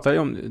 vi pratar ju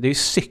om, det är ju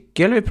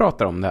cykel vi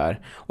pratar om det här,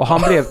 och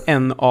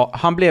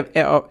han blev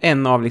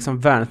en av liksom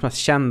världens mest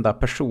kända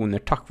personer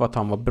tack vare att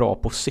han var bra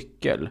på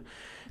cykel.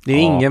 Det är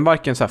ingen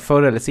varken så här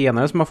förr eller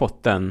senare som har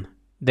fått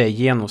det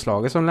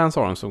genomslaget som Lance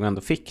Armstrong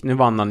ändå fick. Nu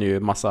vann han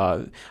ju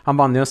han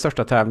vann ju den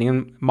största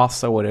tävlingen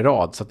massa år i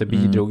rad, så att det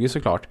bidrog ju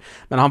såklart.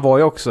 Men han var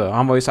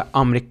ju så här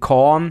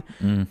amerikan.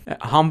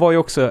 Han var ju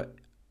också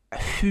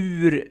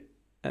hur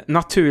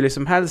naturlig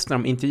som helst när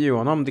de intervjuade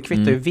honom. Det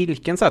kvittar ju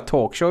vilken så här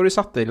talkshow du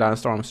satte i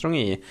Lance Armstrong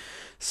i,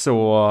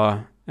 så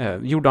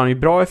gjorde han ju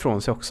bra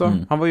ifrån sig också.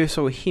 Han var ju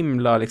så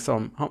himla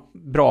liksom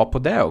bra på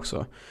det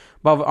också.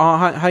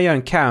 Han gör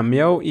en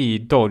cameo i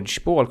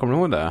Dodgeball, kommer du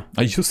ihåg det?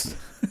 Ja, just.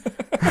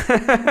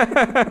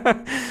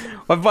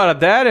 Och bara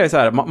där är det så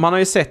här, man har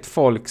ju sett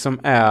folk som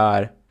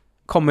är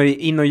kommer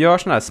in och gör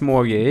såna här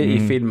små grejer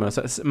i filmer,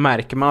 så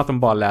märker man att de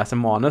bara läser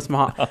manus,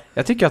 men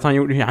jag tycker att han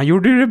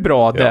gjorde det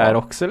bra där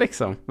också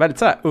liksom. Väldigt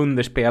så här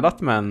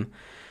underspelat, men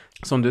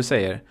som du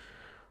säger,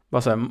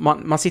 bara så här,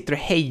 man sitter och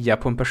hejar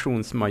på en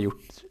person som har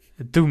gjort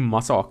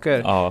dumma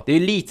saker. Ja. Det är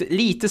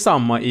lite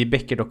samma i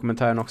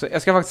Becker-dokumentären också.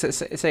 Jag ska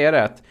faktiskt säga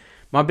det, att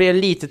man blir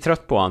lite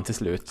trött på han till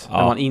slut.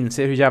 När man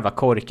inser hur jävla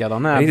korkad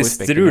han är. Det är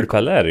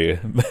strulpalle är det ju.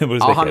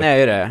 Ja,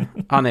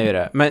 han är ju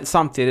det. Men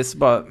samtidigt så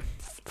bara,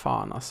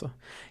 fan alltså.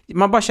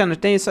 Man bara känner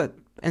att det är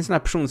en sån här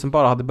person som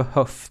bara hade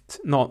behövt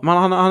någon.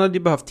 Han hade ju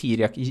behövt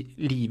Tiriak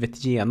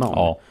livet igenom.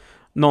 Ja.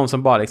 Någon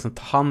som bara liksom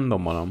tar hand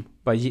om honom.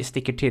 Bara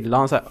sticker till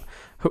han så här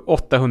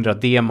 800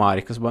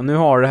 D-mark och så bara, nu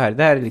har du det här.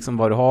 Det här är liksom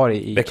vad du har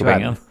i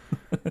veckopengen.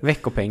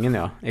 Veckopengen,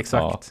 ja.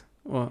 Exakt.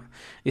 Ja. Och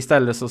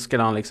istället så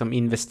skulle han liksom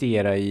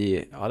investera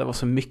i, det var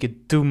så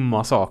mycket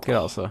dumma saker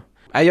alltså.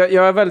 Jag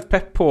är väldigt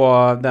pepp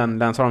på den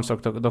Lance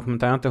Armstrong-dokumentären.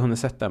 Jag har inte hunnit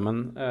sett den,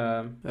 men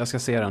jag ska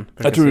se den.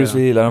 Jag tror du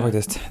skulle gilla den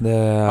faktiskt.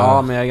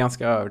 Ja, men jag är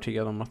ganska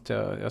övertygad om att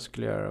jag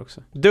skulle göra det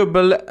också.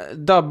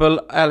 Double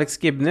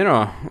Alex Gibney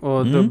då.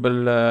 Och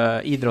dubbel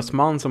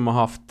idrottsman som har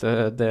haft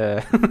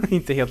det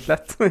inte helt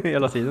lätt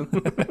hela tiden.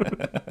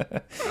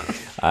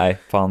 Nej,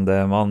 fan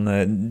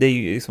det är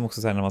ju liksom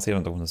också så här, när man ser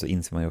den dokumentären så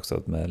inser man ju också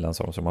att med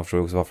Lance Armstrong, man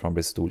förstår också varför han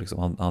blir stor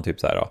liksom. Han typ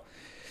så här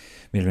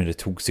mer eller mindre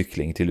tog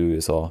cykling till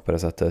USA på det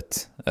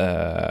sättet.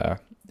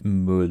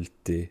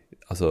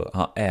 Alltså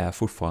han är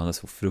fortfarande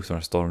så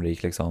fruktansvärt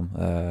stormrik liksom.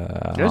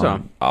 Det är så?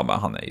 Ja, men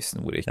han är ju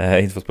snorig.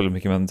 Inte fått spela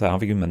mycket, men så här, han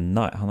fick ju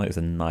med han har ju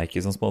en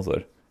Nike som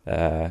sponsor.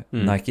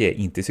 Nike är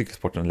inte i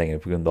cykelsporten längre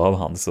på grund av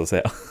han, så att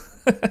säga.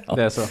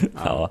 Det är så.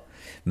 Ja.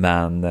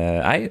 Men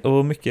nej,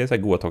 och mycket så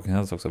här goda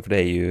tolkningar också, för det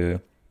är ju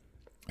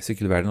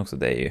cykelvärlden också,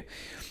 det är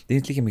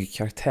inte lika mycket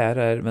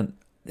karaktärer, men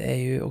det är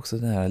ju också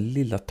den här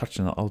lilla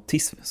touchen av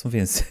autism som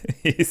finns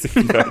i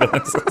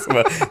cykelvärlden som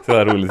är så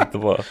här roligt att titta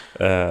på.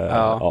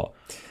 Ja.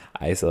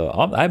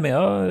 Nej, men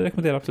jag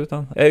rekommenderar absolut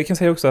den. Jag kan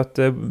säga också att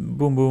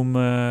Boom Boom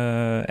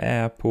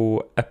är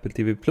på Apple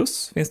TV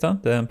Plus, finns den.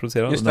 Den är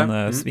producerad och den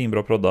är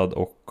svinbra proddad,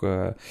 och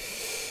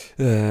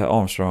The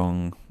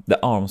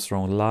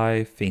Armstrong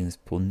Live finns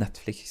på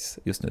Netflix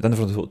just nu. Den är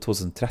från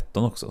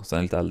 2013 också, så den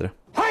är lite äldre.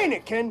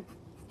 Heineken!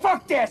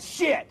 Fuck that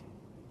shit!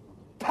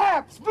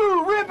 Pabst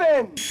Blue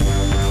Ribbon!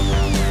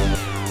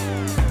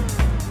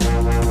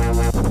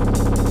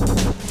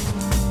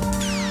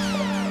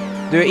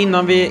 Du,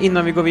 innan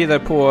vi går vidare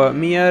på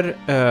mer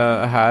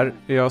här,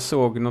 jag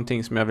såg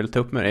någonting som jag vill ta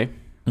upp med dig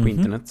på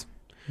internet.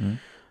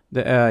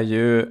 Det är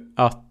ju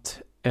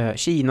att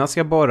Kina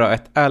ska borra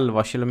ett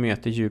 11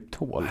 kilometer djupt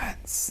hål.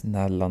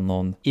 Snälla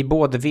någon. I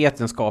både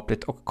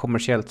vetenskapligt och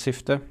kommersiellt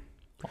syfte.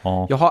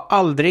 Ja. Jag har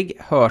aldrig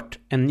hört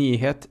en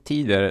nyhet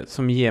tidigare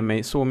som ger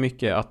mig så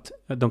mycket att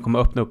de kommer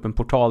öppna upp en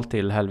portal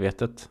till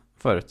helvetet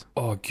förut.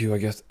 Gud vad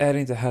gött. Är det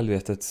inte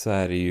helvetet så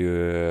är det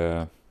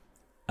ju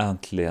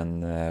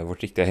äntligen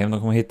vårt riktiga hem de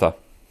kommer hitta.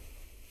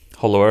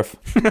 Hollow Earth.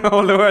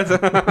 Hollow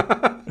Earth.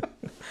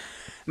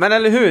 Men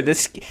eller hur?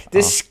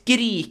 Det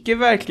skriker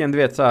verkligen, du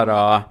vet, så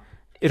här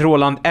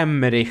Roland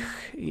Emmerich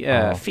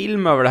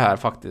film över det här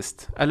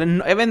faktiskt.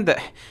 Eller jag vet inte.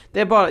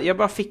 Jag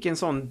bara fick en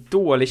sån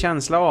dålig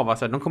känsla av att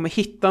de kommer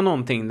hitta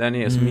någonting där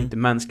nere som inte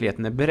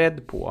mänskligheten är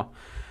beredd på.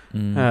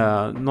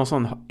 Någon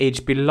sån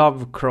H.P.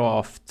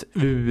 Lovecraft så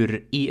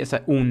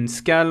här,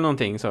 ondska eller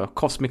någonting, så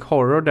cosmic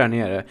horror där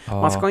nere.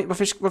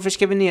 Varför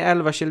ska vi ner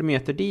 11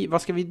 kilometer dit?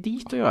 Vad ska vi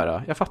dit och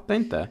göra? Jag fattar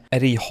inte. Är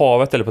det i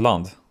havet eller på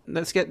land?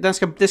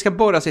 Det ska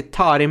borras i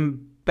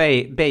Tarim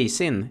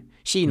Basin,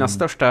 Kinas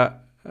största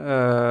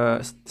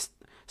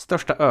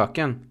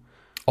öken.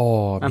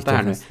 Vänta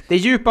här nu. Det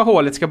djupa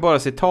hålet ska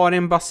borras i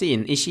Tarim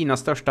Basin i Kinas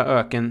största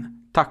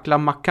öken,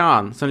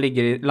 Taklamakan, som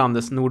ligger i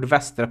landets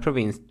nordvästra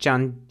provins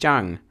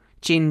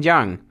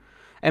Xinjiang.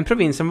 En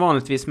provins som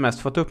vanligtvis mest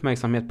fått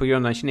uppmärksamhet på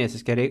grund av den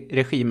kinesiska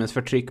regimens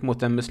förtryck mot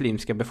den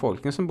muslimska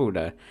befolkningen som bor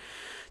där.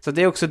 Så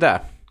det är också där.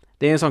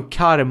 Det är ett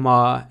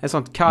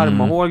sånt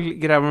karmahål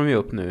gräver de ju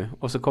upp nu,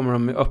 och så kommer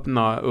de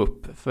öppna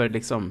upp för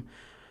liksom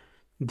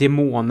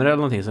demoner eller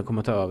någonting som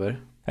kommer ta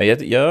över.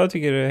 Jag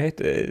tycker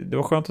det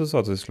var skönt att du sa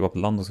att det skulle vara på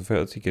land också, för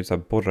jag tycker så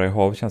här, borra i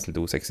hav känns lite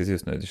osexigt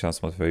just nu. Det känns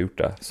som att vi har gjort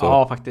det. Så.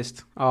 Ja,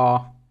 faktiskt.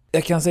 Ja.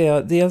 Jag kan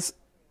säga dels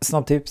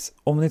snabbtips.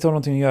 Om ni tar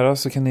någonting att göra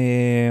så kan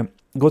ni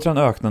gå till den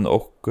öknen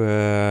och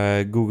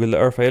Google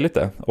Earth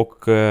lite.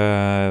 Och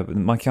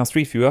man kan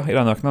streetviewa i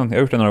den öknen. Jag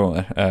har gjort det några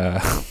gånger.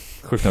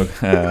 Sjukt nog.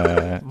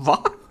 Va?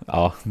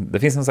 Ja, det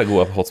finns en sån här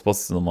goda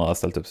hotspots som de har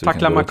ställt upp.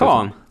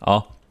 Taklamakan?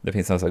 Ja, det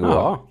finns en sån här goda.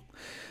 Ja.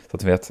 Så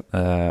att du vet.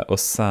 Och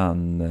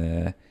sen...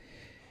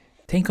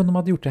 tänk om de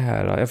hade gjort det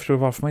här. Jag förstår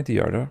varför man inte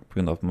gör det. På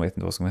grund av att man vet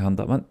inte vad som kommer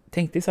hända. Men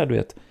tänk dig så här, du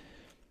vet.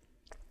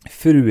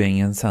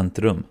 Fruängens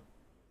centrum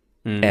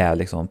är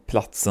liksom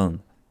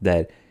platsen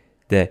där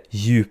det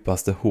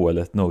djupaste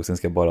hålet någonsin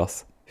ska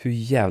borras. Hur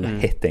jävla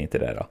hett är inte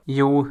det då?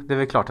 Jo, det är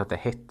väl klart att det är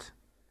hett.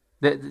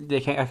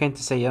 Jag kan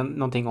inte säga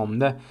någonting om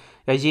det.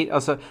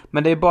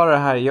 Men det är bara det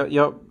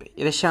här.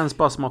 Det känns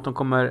bara som att de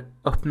kommer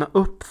öppna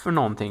upp för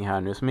någonting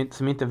här nu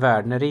som inte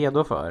världen är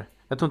redo för.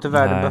 Jag tror inte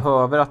världen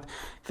behöver att...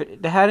 För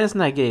det här är en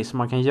sån här grej som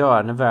man kan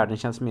göra när världen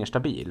känns mer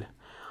stabil.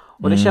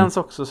 Och det känns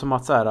också som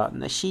att så här,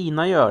 när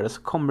Kina gör det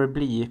så kommer det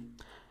bli...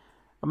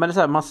 Ja, men det är så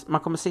här, man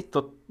kommer sitta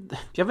och...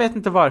 Jag vet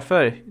inte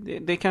varför.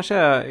 Det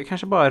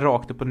kanske bara är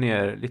rakt upp och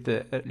ner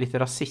lite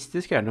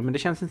rasistiskt här nu. Men det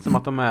känns inte som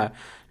att de är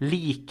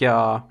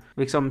lika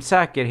liksom,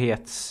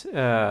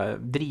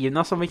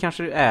 säkerhetsdrivna som vi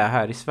kanske är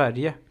här i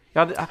Sverige.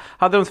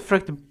 Hade de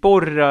försökt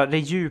borra det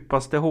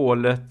djupaste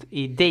hålet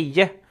i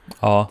Deje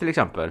till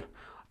exempel.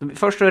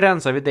 Först så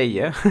rensar vi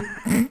Deje,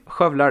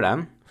 skövlar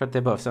den, för att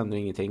det behövs ändå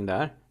ingenting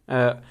där.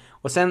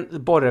 Och sen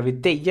borrar vi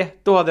Deje,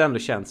 då hade det ändå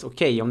känts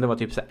okej om det var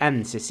typ så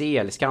NCC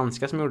eller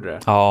Skanska som gjorde det.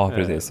 Ja,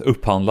 precis.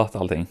 Upphandlat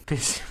allting.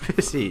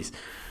 Precis.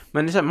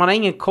 Men det är så här, man har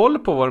ingen koll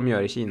på vad de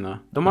gör i Kina.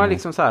 De har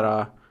liksom så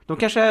här... De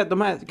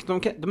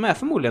är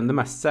förmodligen de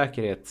mest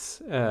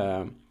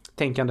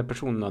säkerhetstänkande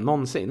personerna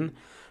någonsin.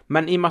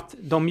 Men i och med att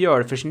de gör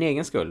det för sin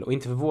egen skull och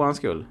inte för våran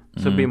skull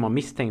så blir man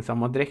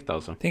misstänksamma direkt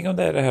alltså. Tänk om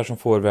det är det här som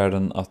får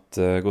världen att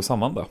gå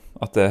samman då.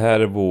 Att det här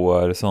är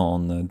vår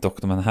sån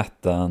Dr.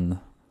 Manhattan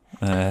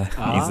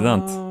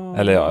incident.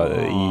 Eller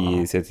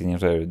i serietidningen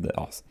så är det, jag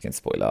kan inte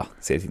spoila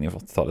serietidningen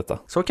från 80-talet då.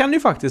 Så kan det ju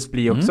faktiskt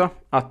bli också.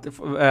 Att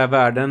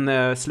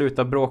världen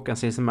slutar bråka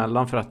sig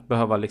emellan för att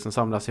behöva liksom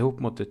samlas ihop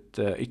mot ett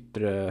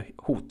yttre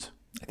hot.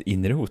 Ett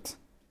inre hot.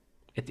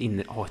 Ett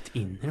inre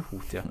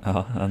hot, ja.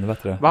 Ja, ännu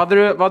bättre. Vad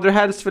hade du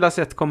helst velat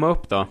sett komma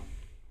upp då?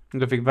 Om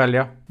du fick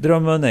välja.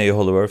 Drömmen är ju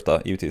Hollow Earth då,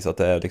 givetvis. Att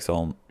det är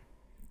liksom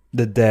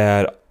det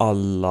där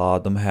alla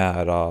de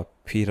här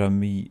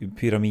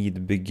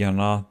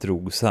pyramidbyggarna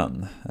drog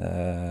sen.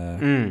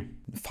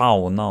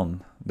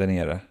 Faunan där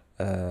nere.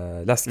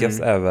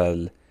 Läskes är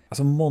väl...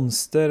 Alltså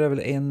monster är väl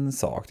en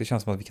sak. Det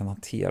känns som att vi kan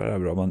hantera det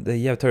bra. Men det är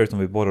jävligt törligt om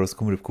vi borrar oss och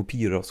kommer upp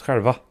kopior av oss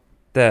själva.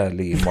 Där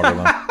ligger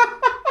mardrömmen.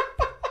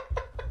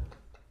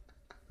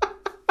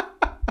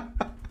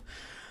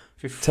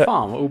 Fy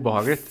fan vad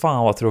obehagligt.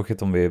 Fan vad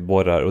tråkigt om vi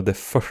borrar och det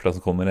första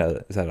som kommer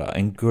är så här,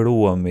 en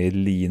glåmig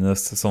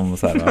Linus som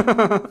så här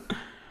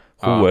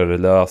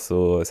hårlös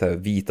och så här,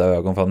 vita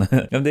ögon. Fan.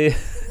 Ja, det är,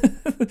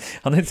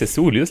 han är inte så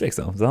solljus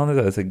liksom. Så han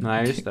är så här,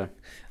 nej, just det.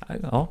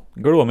 Ja,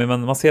 glåmig,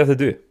 men man ser att det är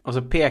du. Och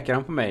så pekar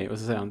han på mig och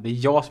så säger han, det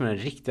är jag som är den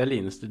riktiga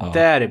Linus. Det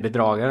där är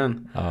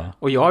bedragaren.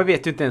 Och jag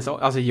vet ju inte ens,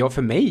 alltså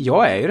för mig,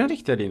 jag är ju den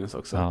riktiga Linus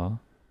också. Ja.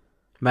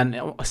 Men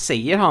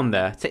säger han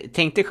det?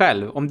 Tänk dig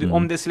själv,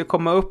 om det skulle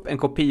komma upp en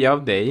kopia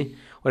av dig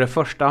och det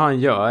första han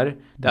gör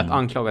det är att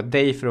anklaga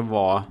dig för att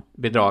vara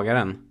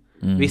bedragaren.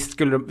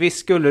 Visst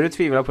skulle du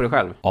tvivla på dig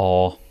själv?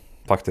 Ja,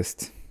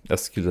 faktiskt. Jag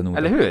skulle nog.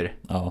 Eller hur?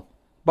 Ja.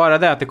 Bara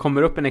det att det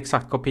kommer upp en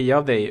exakt kopia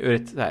av dig ur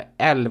ett så här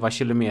 11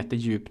 kilometer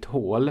djupt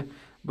hål.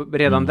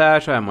 Redan där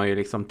så är man ju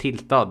liksom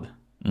tiltad.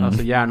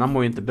 Alltså hjärnan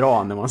mår ju inte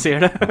bra när man ser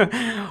det.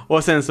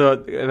 Och sen så,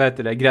 vet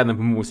du det, grädden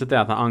på moset är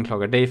att han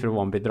anklagar dig för att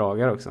vara en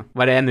bedragare också.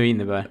 Vad det ännu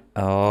innebär.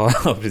 Ja,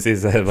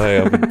 precis. Vad är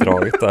jag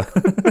bedragit då?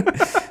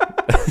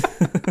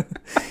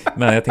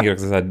 Men jag tänker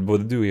också så här,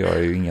 både du och jag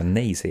är ju inga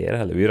nej-sägare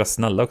heller. Vi är rätt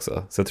snälla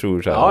också. Så jag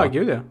tror så här... Ja,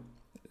 gud ja.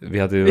 Vi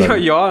hade ju... Vi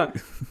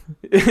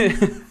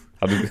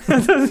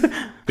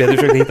hade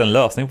försökt hitta en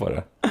lösning på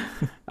det.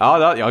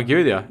 Ja,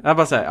 gud ja. Jag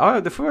bara säger, ja,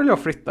 det får väl jag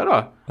flytta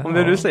då. Om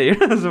det du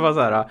säger så bara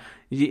så här,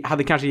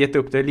 hade kanske gett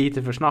upp det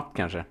lite för snabbt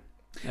kanske.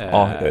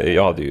 Ja,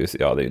 jag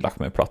hade ju lagt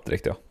mig platt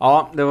direkt, ja.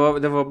 Ja, det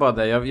var bara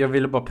det. Jag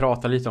ville bara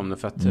prata lite om det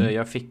för att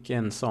jag fick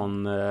en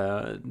sån...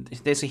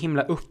 det är så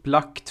himla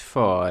upplagt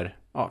för,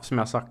 ja, som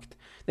jag sagt.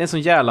 Det är en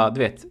sån jävla, du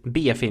vet,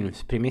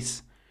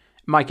 B-filmspremiss.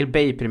 Michael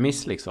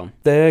Bay-premiss liksom.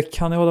 Det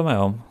kan jag hålla med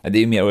om. Det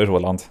är ju mer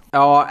Roland.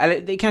 Ja,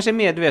 eller det kanske är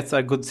mer, du vet, så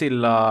här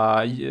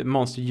Godzilla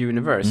Monster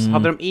Universe.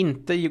 Hade de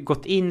inte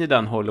gått in i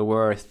den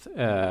Hollow Earth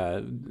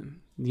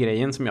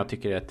grejen som jag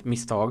tycker är ett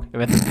misstag. Jag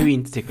vet att du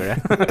inte tycker det.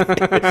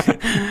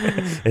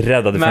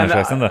 Räddade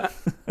franchisen där.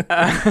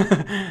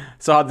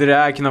 Så hade det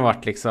här kunnat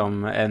varit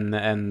liksom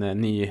en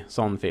ny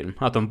sån film.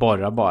 Att de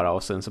borrar bara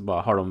och sen så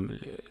bara har de,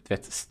 du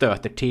vet,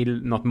 stöter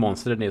till något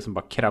monster där som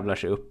bara kravlar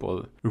sig upp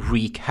och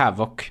wreak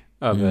havoc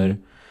över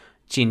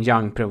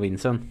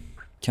Xinjiang-provinsen.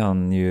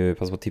 Kan ju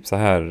passa på att tipsa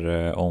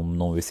här om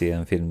någon vill se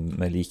en film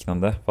med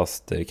liknande,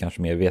 fast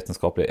kanske mer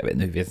vetenskaplig. Jag vet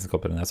inte hur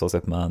vetenskaplig den är så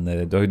sett, men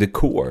du har ju The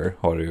Core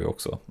har du ju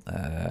också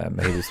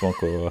med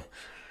Hillsmoke och...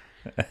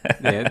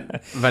 Det är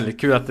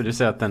väldigt kul att du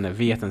säger att den är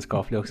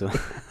vetenskaplig också.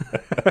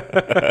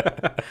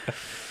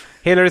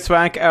 Hilary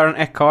Swank, Aaron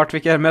Eckhart,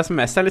 vilka är med som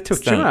är? Sally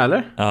Tucci med,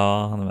 eller?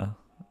 Ja, han är med.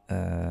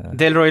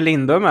 Delroy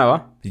Lindo är med, va?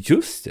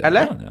 Just det.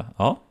 Eller?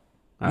 Ja.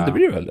 Men det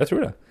blir det väl, jag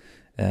tror det.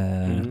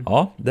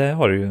 Ja, det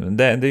har du ju.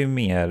 Det är ju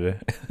mer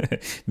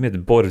med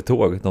ett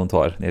borrtåg de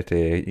tar ner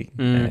till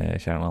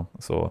kärnan.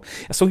 Så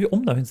jag såg ju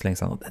om den inte så länge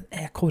sedan och den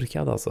är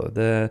korkad alltså.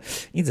 Det är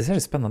inte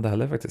särskilt spännande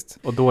heller faktiskt.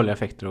 Och dåliga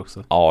effekter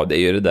också. Ja, det är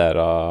ju det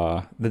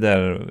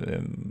där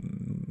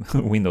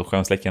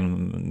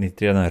Windows-skärmsläckaren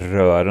 93, den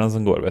rören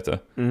som går, vet du.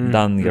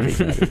 Den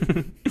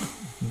grafiken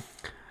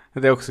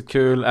är det är också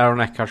kul. Aaron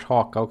Eckharts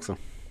haka också.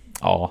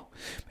 Ja,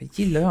 men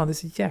jag gillar ju han. Det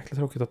är så jäkla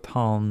tråkigt att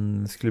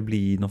han skulle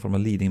bli någon form av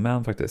leading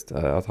man faktiskt.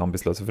 Att han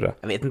beslöt sig för det.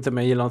 Jag vet inte om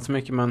jag gillar honom så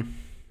mycket, men...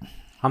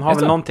 Han har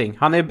väl någonting.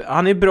 Han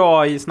är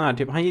bra i sån här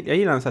typ, jag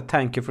gillar en sån här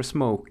Thank You for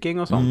Smoking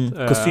och sånt.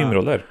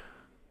 Kostymroller.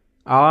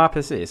 Ja,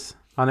 precis.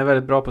 Han är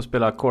väldigt bra på att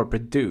spela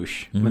corporate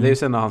douche. Men det är ju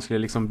sen när han skulle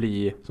liksom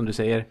bli, som du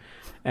säger,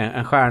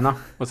 en stjärna.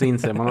 Och så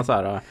inser man så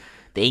här,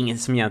 det är ingen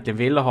som egentligen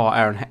vill ha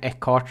Aaron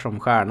Eckhart som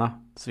stjärna.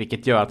 Så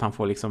vilket gör att han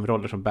får liksom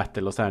roller som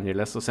Battle Los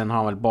Angeles. Och sen har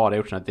han väl bara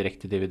gjort såna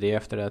direkt till DVD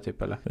efter det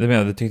typ, eller? Du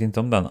menar, du tyckte inte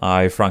om den?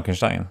 I,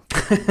 Frankenstein.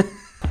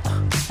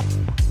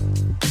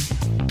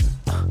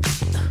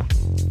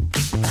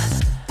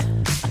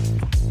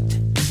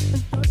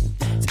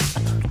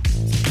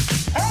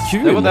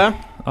 Kul! Det var det.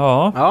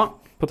 Ja.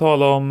 På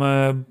tal om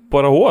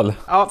bara hål.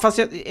 Ja, fast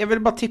jag vill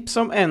bara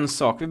tipsa om en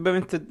sak.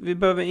 Vi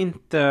behöver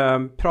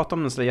inte prata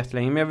om den så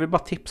jättelänge, men jag vill bara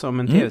tipsa om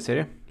en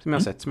tv-serie som jag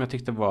har sett, som jag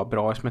tyckte var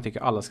bra, som jag tycker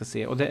alla ska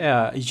se. Och det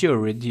är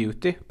Jury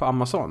Duty på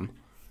Amazon.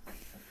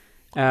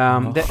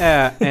 Det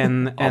är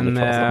en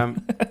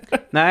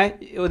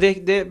nej, och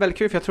det är väldigt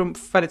kul, för jag tror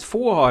väldigt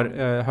få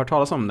har hört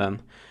talas om den.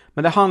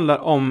 Men det handlar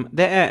om,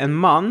 det är en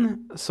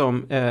man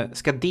som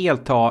ska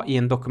delta i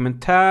en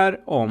dokumentär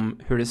om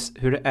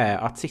hur det är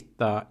att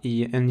sitta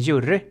i en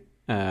jury.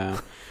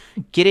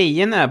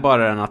 Grejen är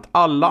bara den att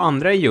alla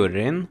andra i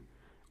juryn,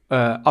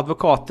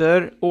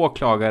 advokater,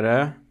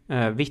 åklagare,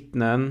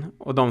 vittnen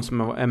och de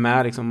som är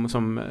med liksom,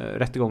 som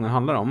rättegången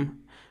handlar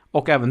om,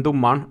 och även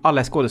domaren,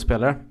 alla är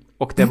skådespelare.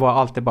 Och det var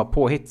alltid bara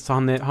påhitt. Så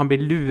han blir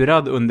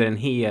lurad under en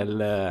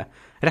hel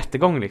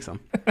rättegång liksom.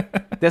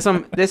 Det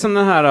är som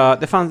den här,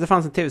 det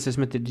fanns en tv-serie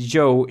som heter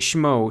Joe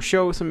Schmo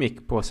Show som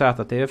gick på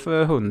ZTV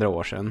för 100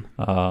 år sedan.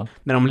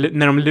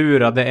 När de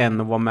lurade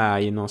en att vara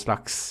med i någon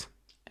slags,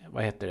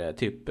 vad heter det,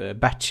 typ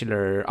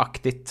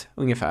Bachelor-aktigt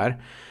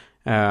ungefär.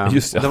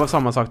 Just det var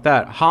samma sak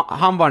där.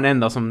 Han var den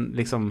enda som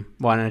liksom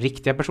var den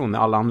riktiga personen,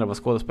 alla andra var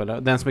skådespelare.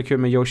 Den som är kul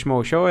med Joe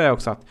Schmo Show är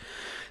också att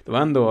det var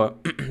ändå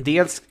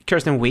dels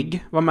Kirsten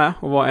Wigg var med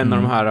och var en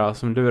av de här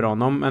som lurade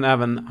honom, men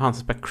även han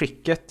som spelar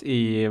cricket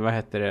i, vad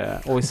heter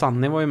det, och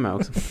Sunny var ju med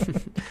också.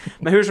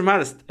 Men hur som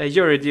helst,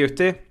 Jury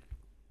Duty,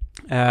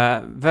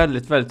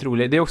 väldigt, väldigt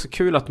rolig. Det är också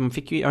kul att de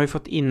har ju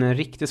fått in en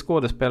riktig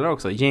skådespelare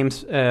också.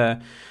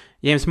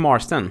 James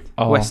Marsden,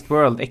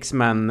 Westworld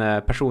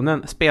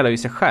X-Men-personen, spelar ju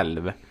sig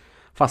själv,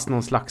 fast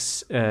någon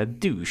slags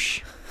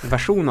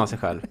douche-version av sig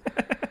själv.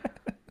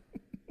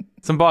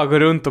 Som bara går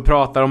runt och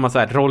pratar om så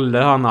här,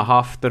 roller han har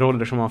haft och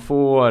roller som han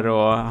får,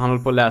 och han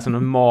håller på att läsa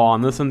någon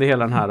manus under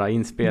hela den här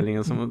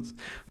inspelningen som,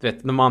 du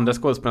vet, de andra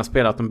skådespelarna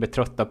spelar att de blir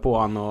trötta på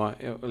han och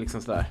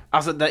liksom sådär.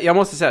 Alltså jag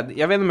måste säga,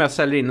 jag vet inte om jag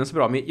säljer in den så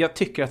bra, men jag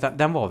tycker att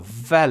den var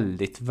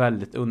väldigt,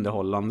 väldigt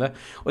underhållande.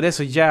 Och det är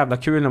så jävla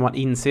kul när man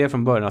inser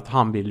från början att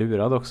han blir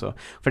lurad också.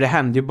 För det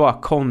händer ju bara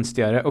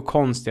konstigare och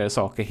konstigare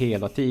saker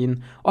hela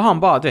tiden. Och han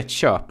bara, du vet,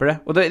 köper det.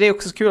 Och det är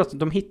också så kul att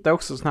de hittar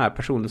också såna här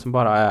personer som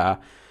bara är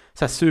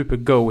så här super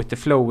go with the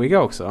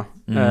flowiga också.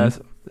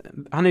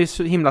 Han är ju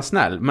så himla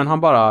snäll, men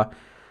han bara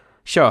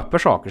köper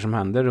saker som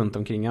händer runt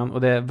omkring han.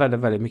 Och det är väldigt,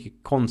 väldigt mycket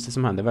konstigt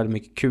som händer, väldigt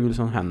mycket kul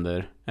som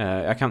händer.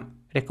 Jag kan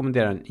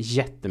rekommendera den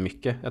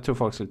jättemycket. Jag tror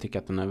folk skulle tycka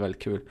att den är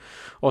väldigt kul.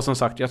 Och som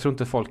sagt, jag tror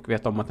inte folk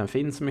vet om att den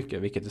finns så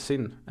mycket, vilket är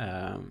synd.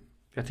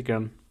 Jag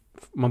tycker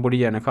man borde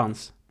ge den en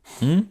chans.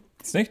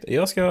 Snyggt,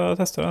 jag ska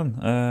testa den.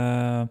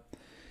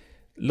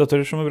 Låter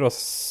det som en bra...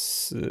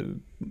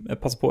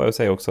 Passa på att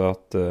säga också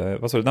att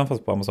vad sa du, den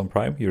fanns på Amazon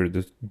Prime,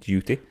 Jury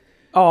Duty?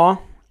 Ja,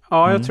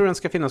 jag tror den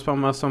ska finnas på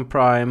Amazon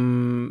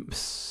Prime,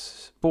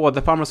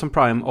 både på Amazon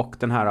Prime och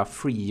den här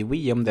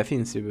Freeway, om det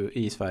finns ju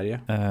i Sverige.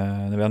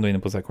 När vi ändå är inne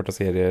på så här korta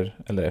serier,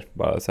 eller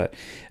bara så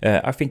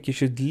här, I think you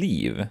should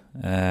leave.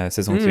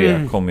 Säsong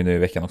 3 kommer nu i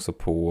veckan också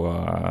på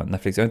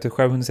Netflix. Jag har inte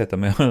själv hunnit sett det,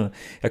 men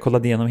jag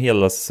kollade igenom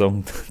hela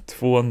säsong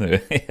 2 nu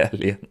i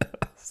helgen.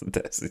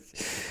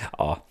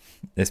 Ja,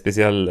 det är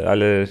speciell,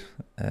 eller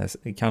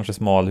kanske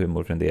smal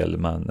humor för en del,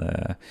 men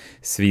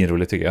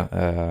svinroligt tycker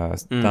jag.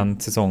 Den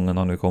säsongen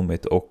har nu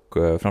kommit, och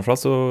framförallt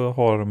så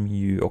har de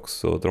ju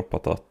också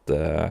droppat att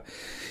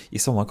i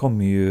sommar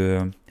kommer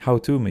ju How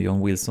To med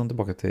John Wilson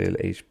tillbaka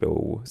till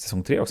HBO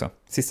säsong 3 också.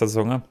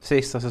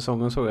 Sista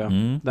säsongen såg jag.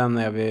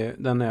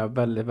 Den är jag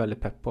väldigt,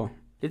 väldigt pepp på.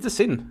 Lite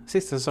synd,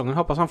 sista säsongen.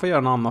 Hoppas han får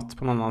göra något annat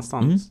på någon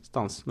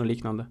annanstans, något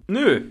liknande.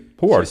 Nu!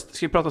 Hål!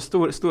 Ska vi prata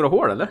stora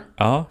hål, eller?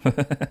 Ja.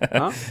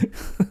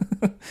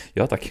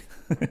 Ja, tack.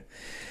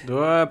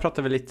 Då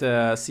pratar vi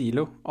lite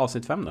Silo,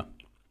 avsnitt 5 då.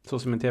 Så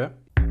som en TV.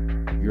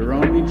 Your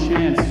only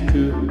chance to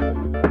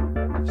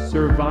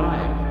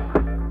survive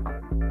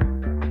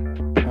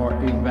or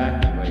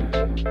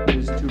evacuate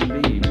is to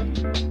leave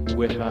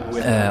with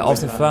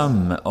avsnitt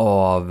 5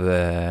 av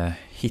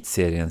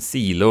hitserien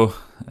Silo,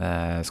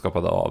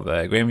 skapad av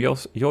Graham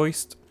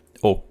Joyce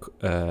och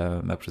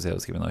med producerad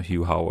och skriven av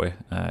Hugh Howey.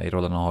 I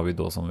rollerna har vi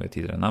då, som vi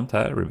tidigare nämnt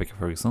här, Rebecca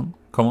Ferguson,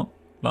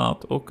 bland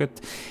annat, och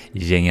ett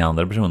gäng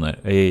andra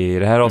personer. I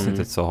det här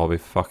avsnittet så har vi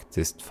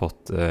faktiskt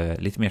fått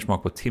lite mer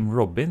smak på Tim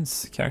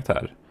Robbins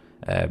karaktär,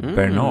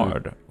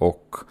 Bernard,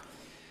 och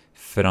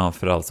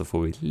framförallt så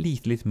får vi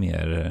lite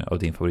mer av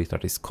din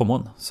favoritartist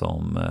Common,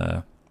 som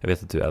jag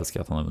vet att du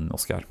älskar, att han har en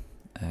Oscar.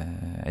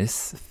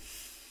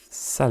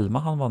 Selma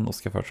han vann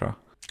Oscar för, tror jag.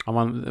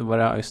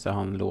 Just det,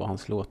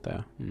 hans låt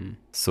där.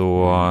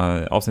 Så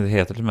avsnittet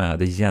heter till och med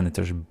The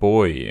Janitor's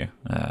Boy,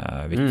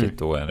 vilket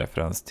då är en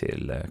referens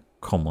till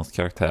Commons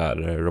karaktär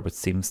Robert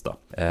Sims då.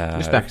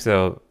 Just det.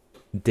 Så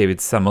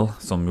David Semmel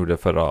som gjorde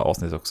förra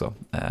avsnittet också.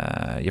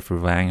 Jeffrey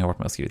Wang har varit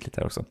med och skrivit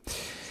lite här också.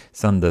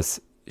 Sändes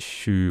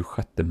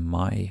 26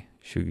 maj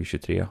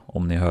 2023.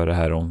 Om ni hör det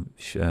här om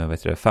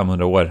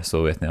 500 år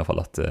så vet ni i alla fall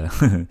att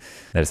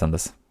när det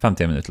sändes.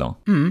 51 minuter lång.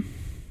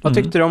 Vad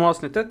tyckte du om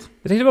avsnittet?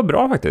 Jag tyckte det var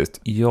bra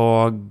faktiskt.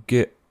 Jag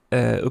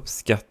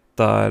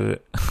uppskattar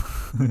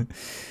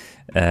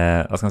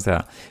vad ska man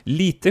säga,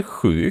 lite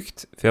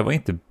sjukt, för jag var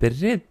inte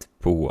beredd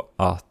på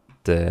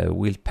att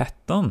Will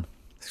Patton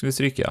skulle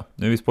stryka.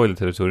 Nu är vi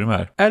spoiler-territorium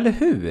här. Eller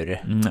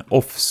hur?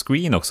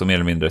 Off-screen också, mer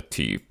eller mindre,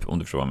 typ, om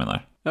du förstår vad jag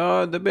menar.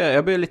 Ja,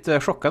 jag blev lite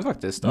chockad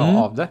faktiskt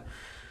av det.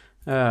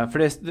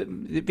 För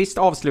visst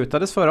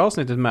avslutades förra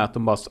avsnittet med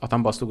att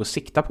han bara stod och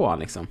siktade på han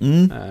liksom.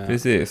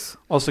 Precis.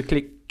 Och så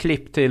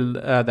klipp till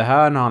det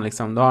här när han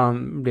liksom, då har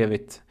han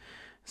blivit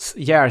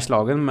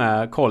järslagen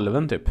med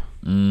kolven typ.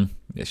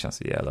 Det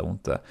känns jävla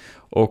ont det.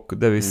 Och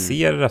det vi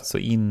ser rätt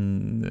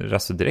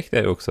så direkt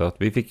är också att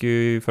vi fick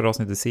ju förra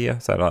avsnittet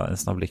se så här, en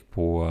snabb blick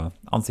på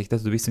ansiktet,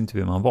 så du visste inte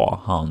vem han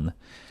var, han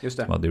Just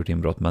det. som hade gjort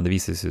inbrott, men det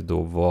visade sig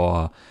då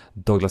vara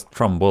Douglas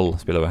Trumbull,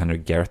 spelad av Henry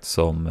Garrett,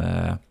 som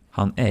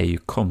han är ju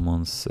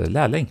Commons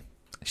lärling.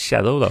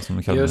 Shadow då, som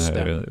vi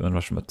kallar det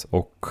universumet.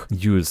 Och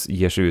Jules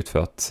ger sig ut för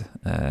att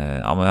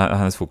men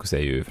hennes fokus är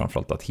ju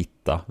framförallt att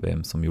hitta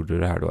vem som gjorde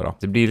det här då.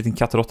 Det blir en liten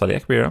katt och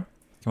råtta-lek blir det, kan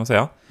man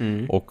säga.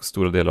 Och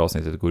stora delar av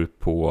avsnittet går ut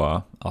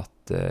på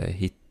att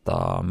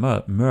hitta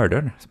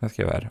mördaren, som jag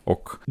skrev här.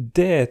 Och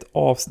det är ett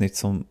avsnitt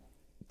som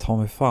ta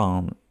mig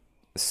fan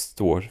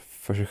står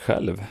för sig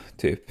själv,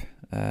 typ.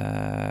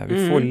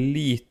 Vi får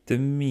lite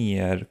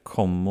mer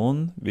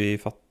common. Vi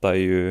fattar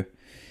ju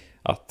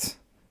att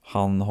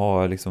han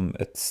har liksom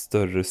ett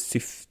större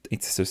syfte,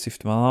 inte större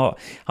syfte, men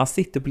han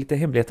sitter på lite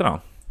hemligheter då,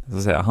 så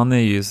att säga. Han är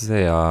ju så att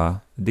säga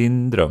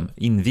din dröm,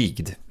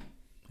 invigd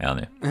är han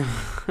ju.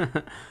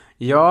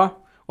 Ja,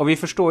 och vi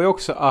förstår ju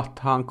också att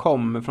han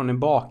kommer från en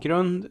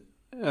bakgrund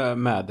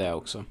med det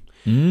också.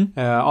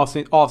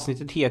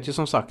 Avsnittet heter ju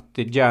som sagt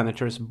The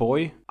Janitor's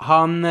Boy.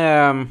 Han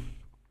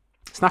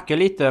snackar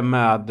lite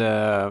med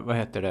vad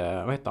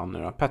heter han nu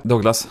då?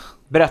 Douglas.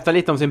 Berätta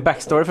lite om sin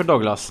backstory för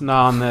Douglas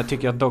när han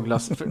tycker att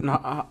Douglas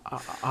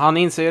han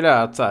inser ju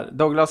det att så här,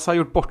 Douglas har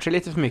gjort bort sig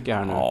lite för mycket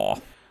här nu. Ja.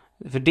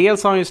 För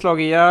dels har han ju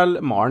slagit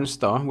ihjäl Marnes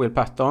då, Will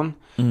Patton.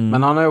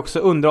 Men han har ju också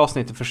under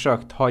avsnittet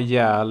försökt ha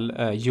ihjäl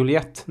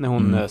Juliette när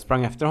hon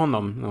sprang efter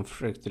honom. När hon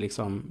försökte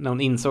liksom, när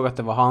hon insåg att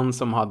det var han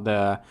som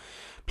hade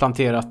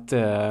planterat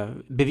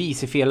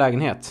bevis i fel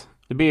lägenhet.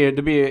 Det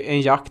blir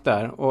en jakt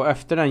där. Och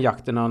efter den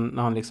jakten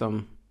när han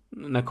liksom,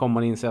 när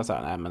kommer in så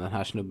här, nej men den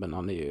här snubben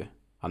han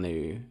är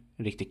ju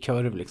en riktig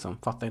kurv liksom.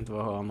 Fattar inte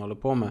vad han håller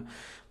på med.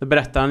 Då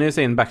berättar han ju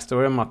sin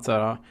backstory om att så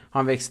här,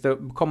 han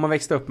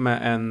växte upp med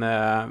en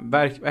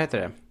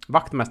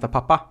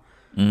vaktmästarpappa.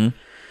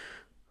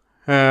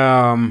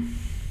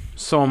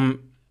 Som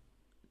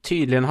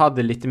tydligen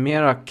hade lite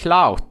mera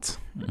clout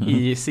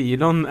i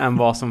silon än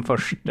vad som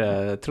först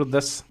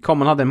troddes.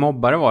 Common hade en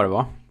mobbare var det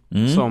va?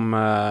 Som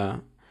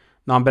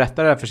när han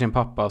berättade det för sin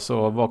pappa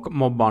så var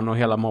mobbaren och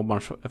hela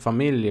mobbarens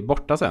familj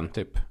borta sen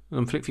typ.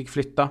 De fick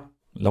flytta.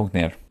 Långt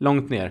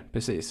ner,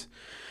 precis.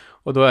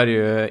 Och då är det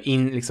ju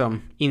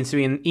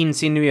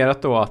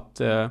insinuerat då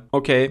att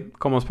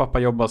Commons pappa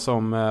jobbar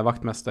som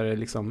vaktmästare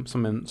liksom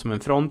som en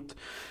front.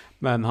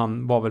 Men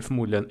han var väl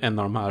förmodligen en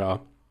av de här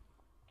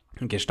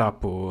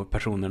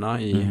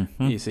Gestapo-personerna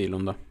i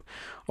silon då.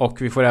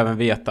 Och vi får även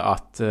veta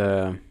att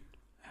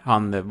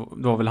det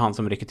var väl han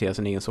som rekryterade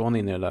sin egen son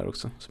in i det där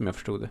också, som jag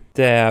förstod det.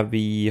 Det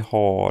vi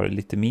har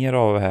lite mer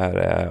av här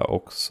är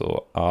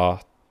också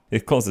att det är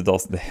ett konstigt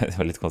avsnitt. Det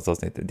var lite konstigt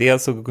avsnitt.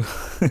 Dels så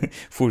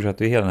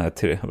fortsätter ju hela den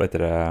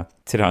här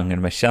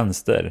triangeln med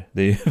tjänster.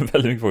 Det är ju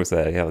väldigt mycket folk så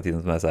här hela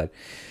tiden som är så här.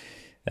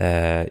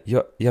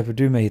 Hjälper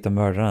du mig hitta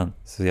mördaren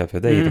så hjälper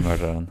jag dig hitta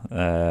mördaren.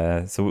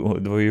 Så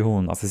det var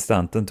ju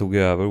assistenten tog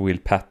över Will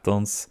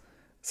Pattons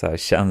så här,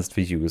 tjänst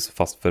för Hughes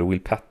fast för Will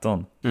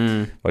Patton.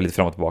 Var lite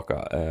fram och tillbaka.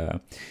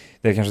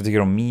 Det jag kanske tycker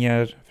om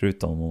mer,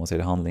 förutom om man ser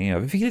det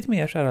handlingen. Vi fick lite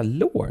mer så här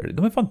lore.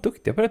 De är fan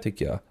duktiga på det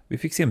tycker jag. Vi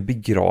fick se en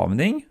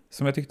begravning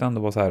som jag tyckte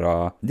ändå var så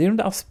här. Det är de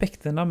där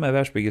aspekterna med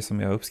världsbygget som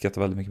jag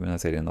uppskattar väldigt mycket med den här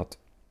serien. Att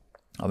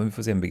men vi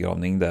får se en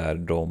begravning där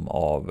de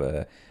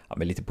av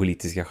med lite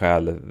politiska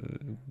skäl,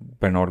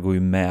 Bernard går ju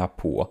med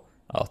på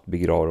att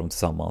begrava dem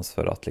tillsammans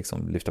för att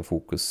liksom lyfta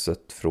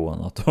fokuset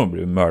från att de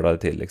blir mördade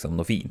till liksom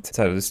något fint.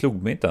 Så här, det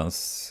slog mig inte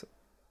ens.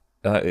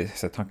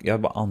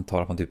 Jag bara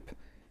antar att man typ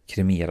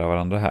kremerar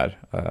varandra här.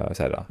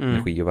 Så här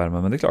energi och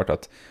värme. Men det är klart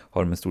att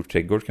har de en stor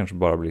trädgård kanske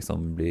bara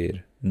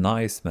blir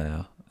nice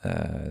med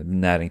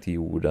näring till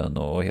jorden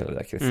och hela det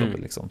där kretsloppet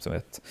liksom. Som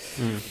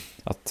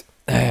att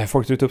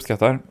folk ut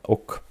uppskattar.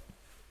 Och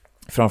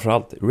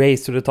framförallt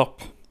race to the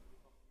top.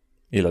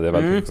 Gillade jag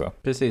verkligen också.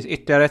 Precis,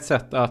 ytterligare ett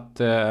sätt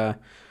att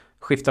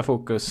skifta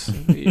fokus.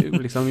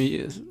 Liksom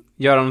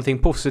göra någonting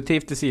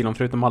positivt i silon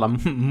förutom alla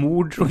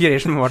mord och grejer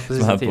som har varit på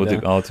sista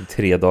tiden. Typ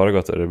 3 dagar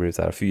gått och det blir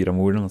så här 4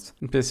 mord och något.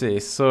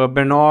 Precis, så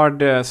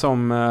Bernard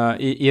som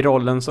i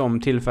rollen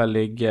som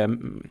tillfällig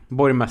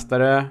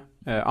borgmästare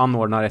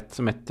anordnar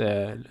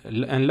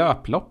en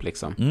löplopp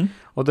liksom.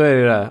 Och då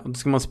är det, och då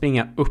ska man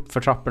springa upp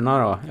för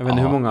trapporna då. Jag vet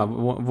inte hur många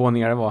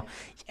våningar det var.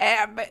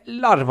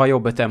 Jävlar vad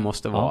jobbet det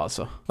måste vara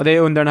alltså. Och det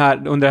är under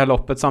det här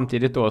loppet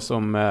samtidigt då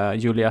som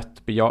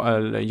Juliette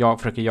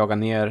försöker jaga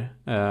ner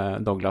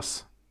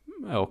Douglas.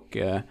 Och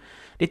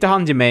lite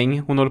handgemäng.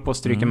 Hon håller på att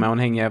stryka med. Hon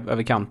hänger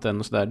över kanten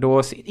och sådär.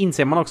 Då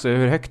inser man också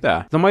hur högt det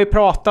är. De har ju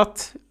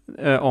pratat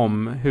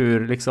om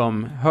hur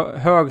liksom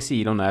hög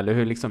silon är. Eller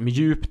hur liksom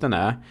djup den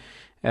är.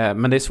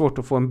 Men det är svårt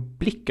att få en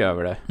blick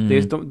över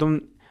det.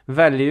 De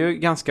väljer ju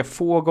ganska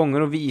få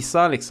gånger att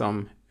visa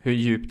liksom hur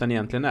djup den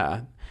egentligen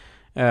är.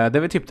 Det är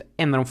väl typ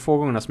en av de få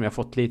gångerna som jag har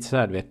fått lite så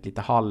här, du vet,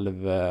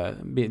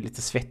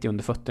 lite svettig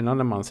under fötterna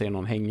när man ser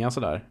någon hänga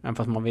sådär. Även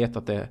fast man vet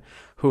att det är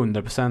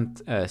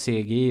 100%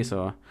 CGI så.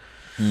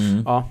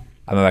 Ja.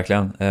 Ja men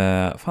verkligen.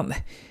 Fan,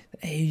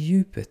 det är ju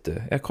djupet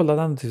du. Jag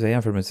kollade den typ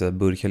jämfört med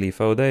Burj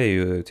Khalifa och det är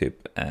ju typ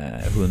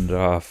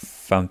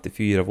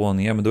 154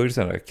 våningar. Men då är det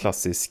så här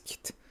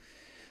klassiskt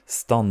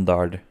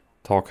standard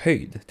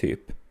takhöjd typ.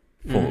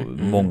 På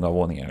många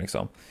våningar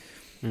liksom.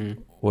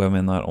 Och jag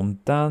menar om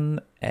den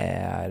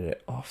är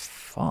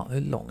fan,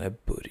 hur lång är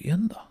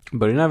början då?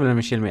 Början är väl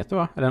en kilometer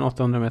va? Eller en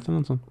 800 meter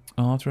något sånt?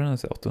 Ja, jag tror den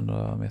är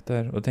 800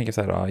 meter. Och jag tänker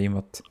så här, i och med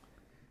att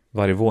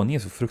varje våning är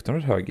så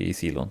fruktansvärt hög i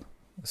silon.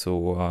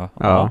 Så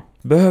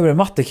behöver en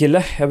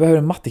mattekille. Jag behöver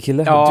en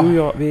mattekille. Ja. Du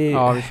och jag,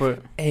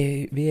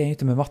 vi är ju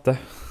inte med matte.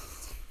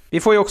 Vi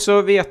får ju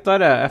också veta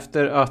det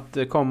efter att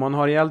Common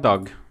har ihjäl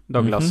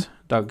Douglas.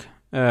 Doug.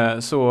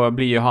 Så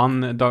blir ju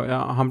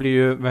han blir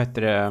ju, vad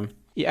heter det,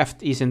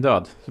 i sin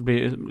död så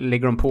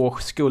lägger de på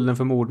skulden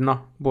för morden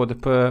både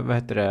på, vad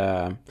heter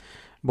det,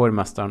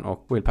 borgmästaren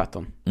och Will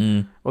Patton.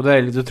 Och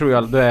då tror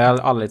jag, då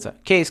är alla lite så här,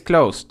 case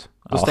closed.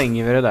 Då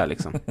stänger vi det där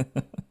liksom.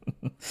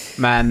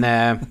 Men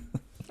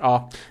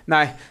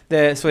nej,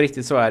 så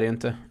riktigt så är det ju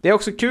inte. Det är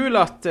också kul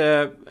att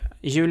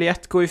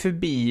Juliette går ju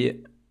förbi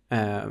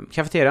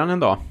kafeterian en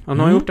dag. Hon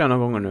har gjort det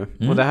några gånger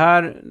nu. Och det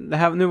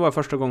här nu var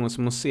första gången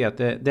som hon ser att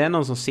det är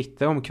någon som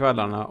sitter om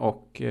kvällarna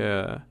och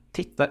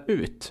tittar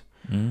ut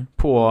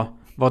på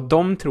vad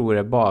de tror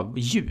är bara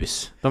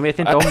ljus. De vet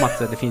inte om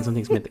att det finns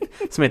någonting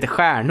som heter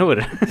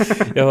stjärnor.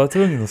 Jag var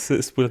tvungen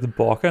att spola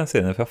tillbaka den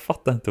scenen för jag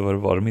fattade inte vad det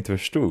var de inte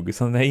förstod.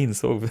 Så när jag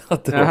insåg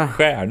att det var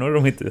stjärnor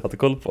de inte hade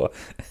koll på.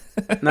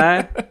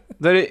 Nej,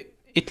 det är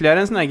ytterligare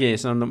en sån här grej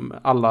som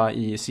alla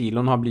i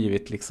silon har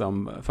blivit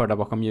liksom förda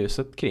bakom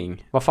ljuset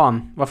kring. Vad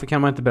fan, varför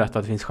kan man inte berätta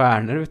att det finns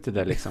stjärnor ute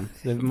där liksom?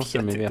 Det måste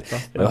de ju veta.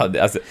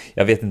 Alltså,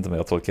 jag vet inte om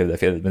jag tolkar det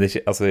fel, men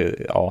det alltså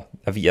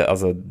jag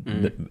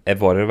vet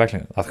var det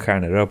verkligen att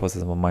stjärnor rör på sig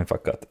som var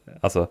mindfuckat?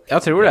 Alltså,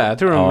 jag tror det. Jag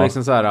tror de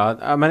liksom så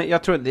här, men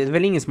jag tror det är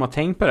väl ingen som har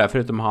tänkt på det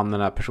förutom han,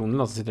 den här personen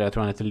som sitter där, jag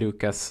tror han heter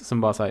Lucas,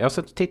 som bara så här, jag har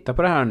suttit och tittat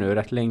på det här nu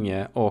rätt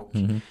länge och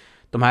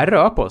de här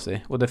rör på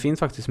sig och det finns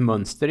faktiskt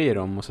mönster i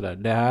dem och sådär.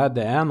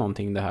 Det är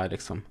någonting det här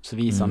liksom. Så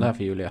visande här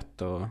för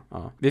Juliette och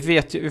vi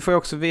får ju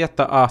också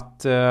veta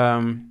att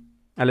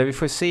eller vi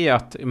får se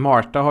att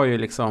Martha har ju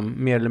liksom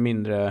mer eller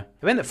mindre,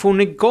 jag vet inte, får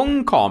hon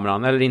igång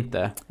kameran eller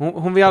inte?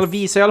 Hon vill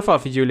visa i alla fall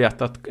för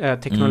Juliette att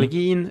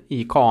teknologin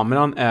i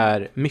kameran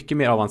är mycket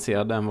mer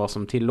avancerad än vad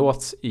som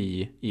tillåts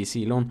i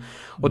silon.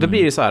 Och då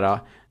blir det så här,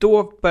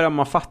 då börjar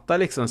man fatta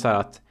liksom så här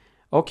att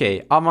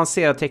okej,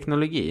 avancerad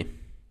teknologi.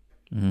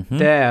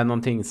 Det är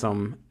någonting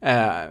som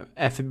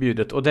är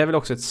förbjudet och det är väl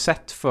också ett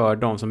sätt för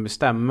de som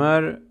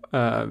bestämmer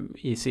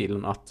i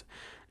silon att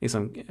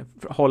liksom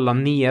hålla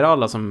ner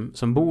alla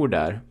som bor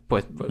där på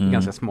ett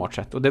ganska smart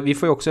sätt. Och vi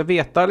får ju också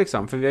veta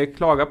liksom, för vi har ju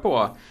klagat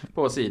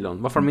på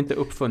silon, varför de inte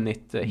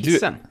uppfunnit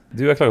hissen.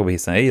 Du har klagat på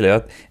hissen, jag gillar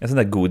att en sån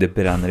där gode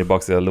bränner i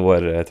baksida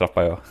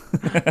lårtrappa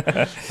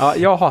Ja,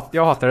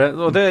 jag hatar det.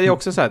 Och det är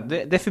också så här,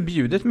 det är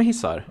förbjudet med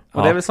hissar.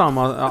 Och det är väl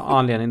samma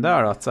anledning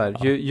där att så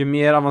här, ju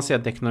mer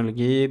avancerad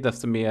teknologi,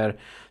 desto mer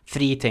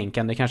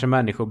fritänkande kanske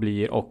människor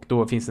blir och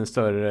då finns det en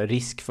större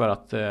risk för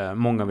att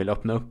många vill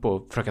öppna upp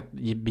och försöka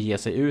bege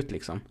sig ut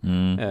liksom,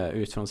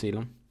 ut från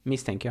silon,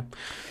 misstänker jag.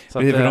 Så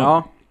att,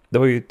 det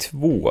var ju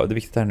det är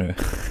viktigt här nu.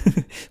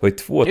 Det var ju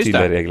 2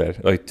 tydliga regler.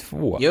 Det var ju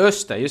 2.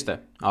 Just det.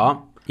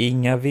 Ja.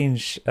 Inga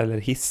vinsch eller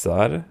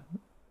hissar.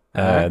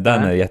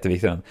 Den är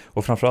jätteviktig.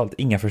 Och framförallt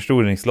inga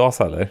förstoringsglas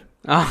heller.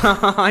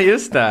 Ja,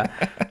 just det.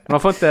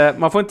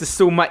 Man får inte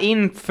zooma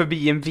in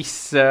förbi en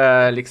viss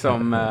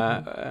liksom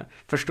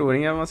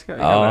förstoring man ska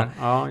kalla det.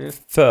 Ja,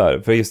 just.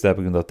 För just det här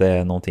på grund av att det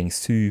är någonting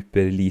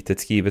superlitet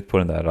skrivet på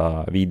den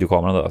där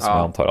videokameran då, som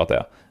jag antar att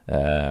det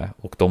är.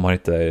 Och de har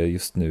inte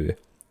just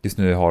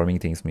nu har de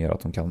ingenting som gör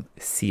att de kan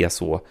se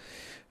så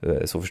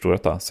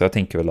förstorat. Så jag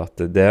tänker väl att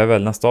det är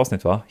väl nästa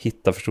avsnitt, va?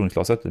 Hitta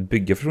förstoringsglaset,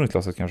 bygga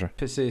förstoringsglaset kanske.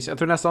 Precis, jag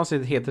tror nästa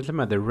avsnitt heter till och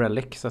med The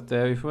Relic, så att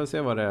vi får väl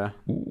se vad det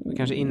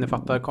kanske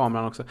innefattar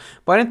kameran också.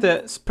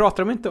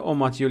 Pratar de inte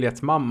om att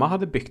Juliettes mamma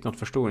hade byggt något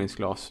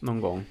förstoringsglas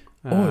någon gång?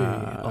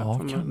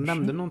 kanske.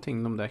 Nämnde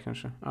någonting om det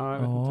kanske. Ja, jag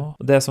vet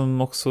inte. Det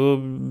som också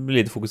blir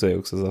lite fokus är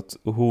också så att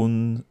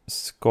hon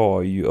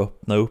ska ju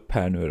öppna upp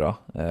här nu då,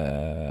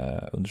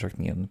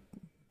 undersökningen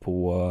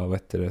på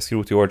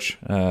Skrot George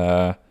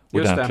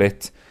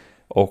ordentligt.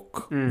 Och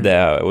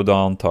då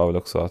antar jag väl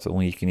också att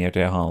hon gick ner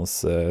till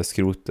hans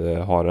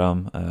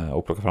skrotharem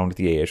och plockade fram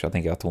lite grejer, så jag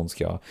tänker att hon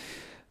ska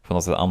på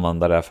något sätt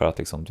använda det för att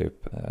liksom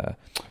typ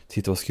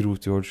titta vad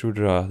Skrot George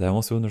gjorde det här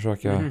måste vi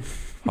undersöka.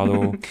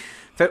 Hallå.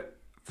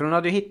 För hon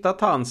hade ju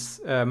hittat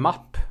hans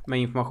mapp med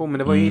information, men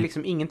det var ju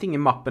liksom ingenting i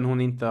mappen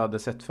hon inte hade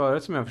sett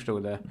förut som jag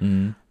förstod det.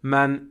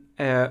 Men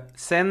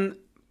sen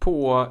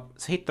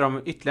så hittade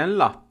de ytterligare en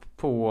lapp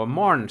på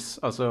Marns,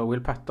 alltså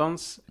Will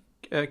Pattons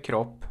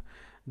kropp,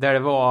 där det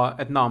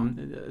var ett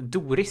namn,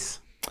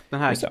 Doris. Den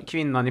här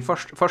kvinnan i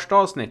första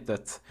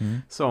avsnittet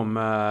som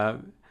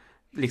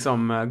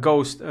liksom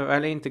Ghost,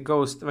 eller inte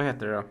Ghost, vad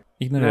heter det då?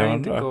 Ignorerande. Nej,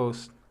 inte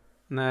Ghost.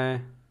 Nej,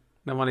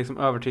 när man liksom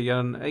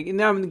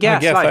övertygar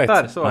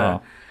gaslightar, så är det.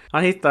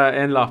 Han hittar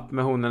en lapp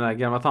med hon, den där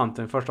gamla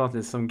tanten, första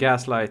avsnittet, som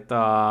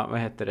gaslightar, vad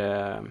heter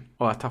det?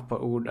 Jag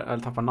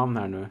tappar namn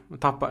här nu.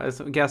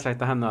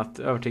 Gaslightar henne, att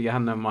övertyga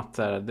henne om att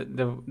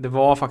det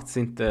var faktiskt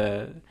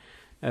inte,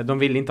 de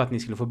ville inte att ni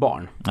skulle få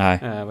barn.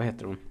 Nej. Vad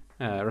heter hon?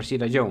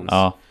 Rashida Jones.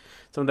 Ja.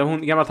 Som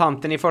hon, gamla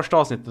tanten i första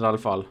avsnittet i alla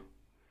fall.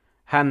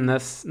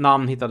 Hennes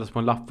namn hittades på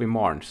en lapp vid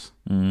Marns.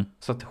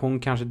 Så att hon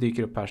kanske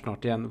dyker upp här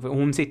snart igen. För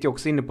hon sitter ju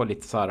också inne på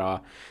lite så här.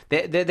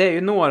 Det är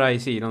ju några i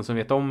sidan som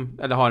vet om,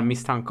 eller har en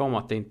misstanke om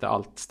att det inte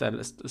allt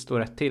står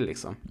rätt till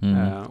liksom.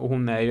 Och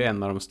hon är ju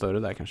en av de större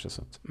där kanske.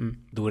 Så att,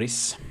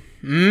 Doris.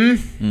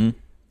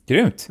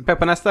 Grymt. Pepp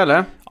på nästa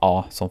eller?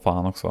 Ja, som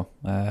fan också.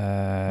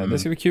 Det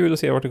ska bli kul att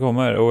se vart det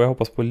kommer. Och jag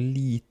hoppas på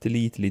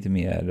lite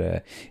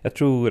mer. Jag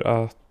tror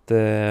att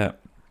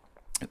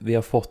vi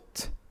har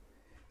fått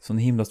sån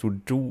himla stor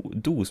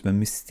dos med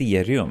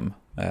mysterium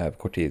på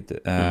kort tid.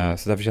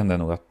 Så därför kände jag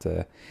nog att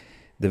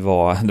det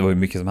var ju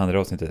mycket som hände i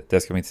avsnittet.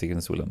 Det ska man inte sticka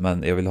under solen.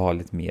 Men jag vill ha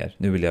lite mer.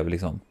 Nu vill jag väl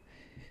liksom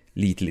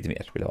lite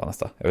mer vill jag ha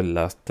nästa. Jag vill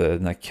att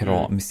den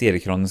här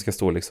mysteriekranen ska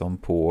stå liksom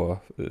på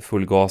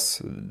full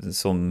gas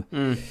som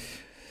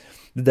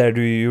det där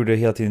du gjorde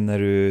hela tiden när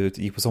du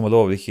gick på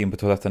sommarlov, gick in på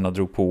toaletten och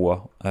drog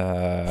på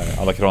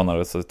alla kranar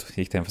och så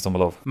gick det hem för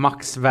sommarlov.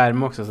 Max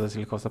värme också, så det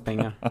skulle kosta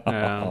pengar.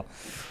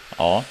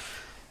 Ja.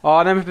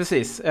 Ja, nej men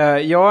precis.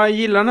 Jag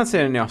gillar den här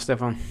serien,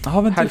 Stefan.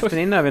 Hälften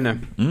in är vi nu.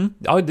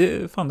 Ja, det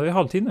är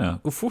halvtid nu.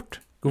 Gå fort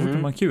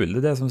när man kul. Det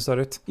är det som är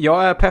störigt.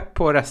 Jag är pepp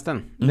på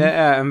resten. Det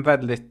är en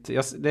väldigt...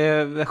 det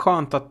är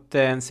skönt att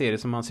det är en serie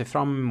som man ser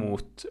fram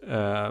emot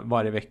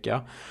varje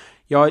vecka.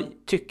 Jag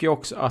tycker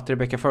också att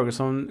Rebecca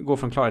Ferguson går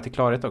från klarhet till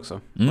klarhet också.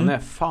 Hon är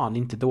fan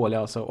inte dålig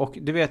alltså. Och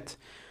det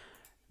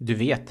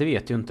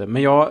vet ju inte.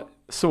 Men jag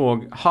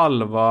såg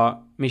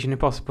halva Mission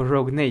Impossible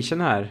Rogue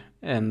Nation här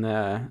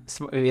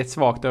i ett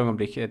svagt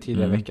ögonblick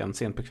tidigare i veckan,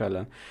 sent på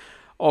kvällen.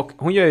 Och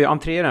hon gör ju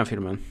entré i den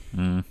filmen.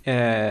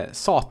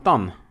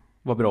 Satan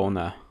vad bra hon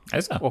är.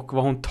 Och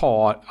vad hon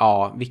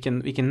tar,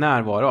 vilken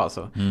närvaro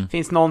alltså.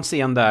 Finns någon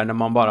scen där när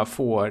man bara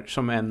får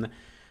som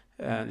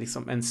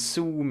en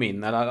zoom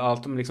in, eller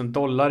allt de liksom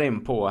dollar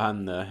in på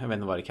henne, jag vet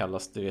inte vad det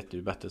kallas, det vet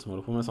du bättre som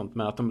håller på med sånt,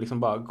 men att de liksom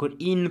bara går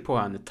in på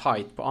henne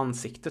tight på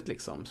ansiktet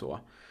liksom så.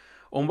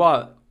 Och hon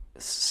bara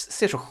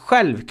ser så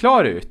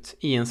självklar ut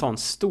i en sån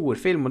stor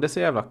film, och det är så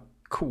jävla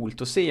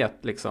coolt att se att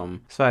liksom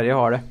Sverige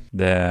har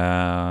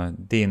det.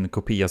 Din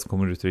kopia som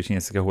kommer ut ur det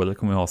kinesiska hålet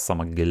kommer ha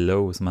samma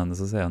glow som henne,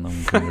 så att säga, när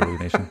hon kommer ur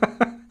Rogue Nation.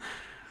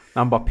 När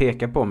han bara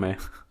pekar på mig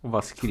och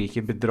bara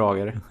skriker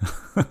bedragare.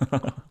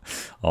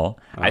 Ja,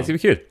 det ska bli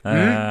kul.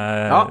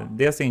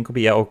 Dels en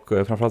kopia, och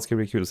framförallt ska det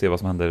bli kul att se vad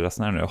som händer i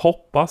resten här nu. Jag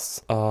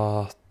hoppas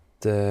att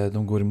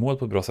de går i mål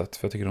på ett bra sätt,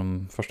 för jag tycker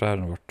de första här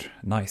har varit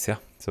nice, ja.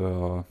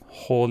 Så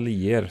håll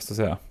i er, så att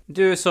säga.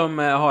 Du som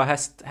har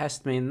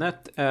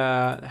hästminnet,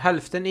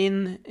 hälften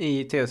in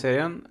i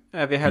tv-serien,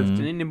 är vi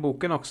hälften in i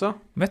boken också?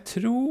 Men jag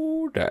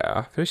tror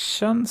det, för det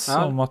känns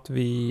som att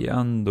vi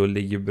ändå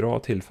ligger bra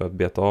till för att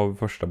beta av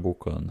första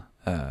boken.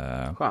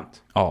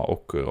 Skönt. Ja,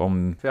 och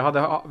för jag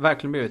hade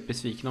verkligen blivit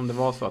besviken om det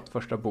var så att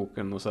första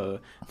boken, och så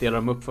delar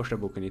de upp första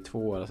boken i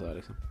 2 eller så här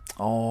liksom.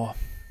 Ja,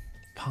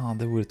 fan,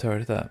 det vore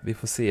törligt det. Vi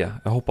får se,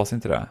 jag hoppas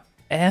inte det.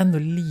 Ändå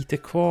lite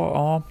kvar,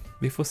 ja.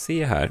 Vi får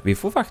se här. Vi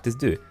får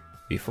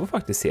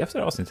faktiskt se efter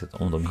avsnittet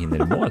om de hinner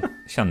i mål,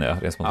 känner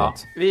jag rent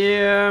spontant. Ja,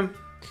 vi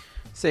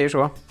säger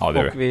så. Ja,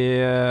 det och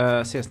vi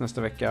ses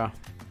nästa vecka.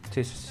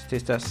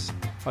 Tills dess,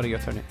 ha det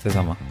gött hörni.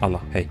 Detsamma,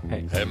 alla, hej.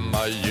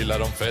 Hemma gillar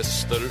de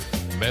fester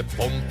med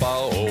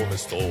pompa och med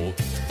stå.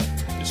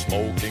 I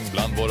smoking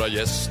bland våra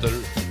gäster,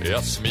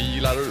 jag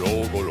smilar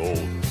och går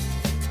åt.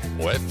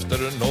 Och efter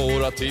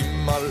några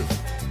timmar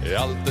är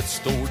allt ett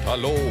stort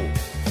hallå.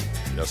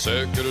 Jag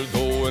söker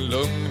då en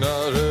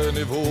lugnare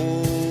nivå.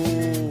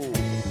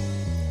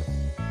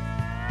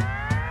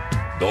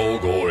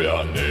 Då går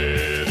jag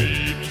ner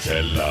i min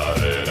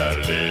källare, där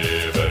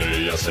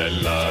lever jag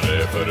sällare,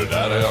 för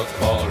där har jag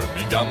kvar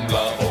min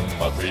gamla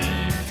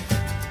ångmaskin.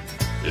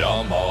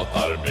 Jag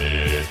matar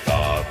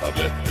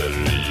beta-tabletter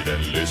i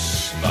den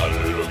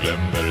lyssnar och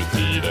glömmer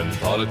tiden,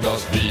 tar ett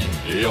glas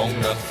vin i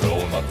ångan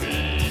från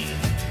maskin.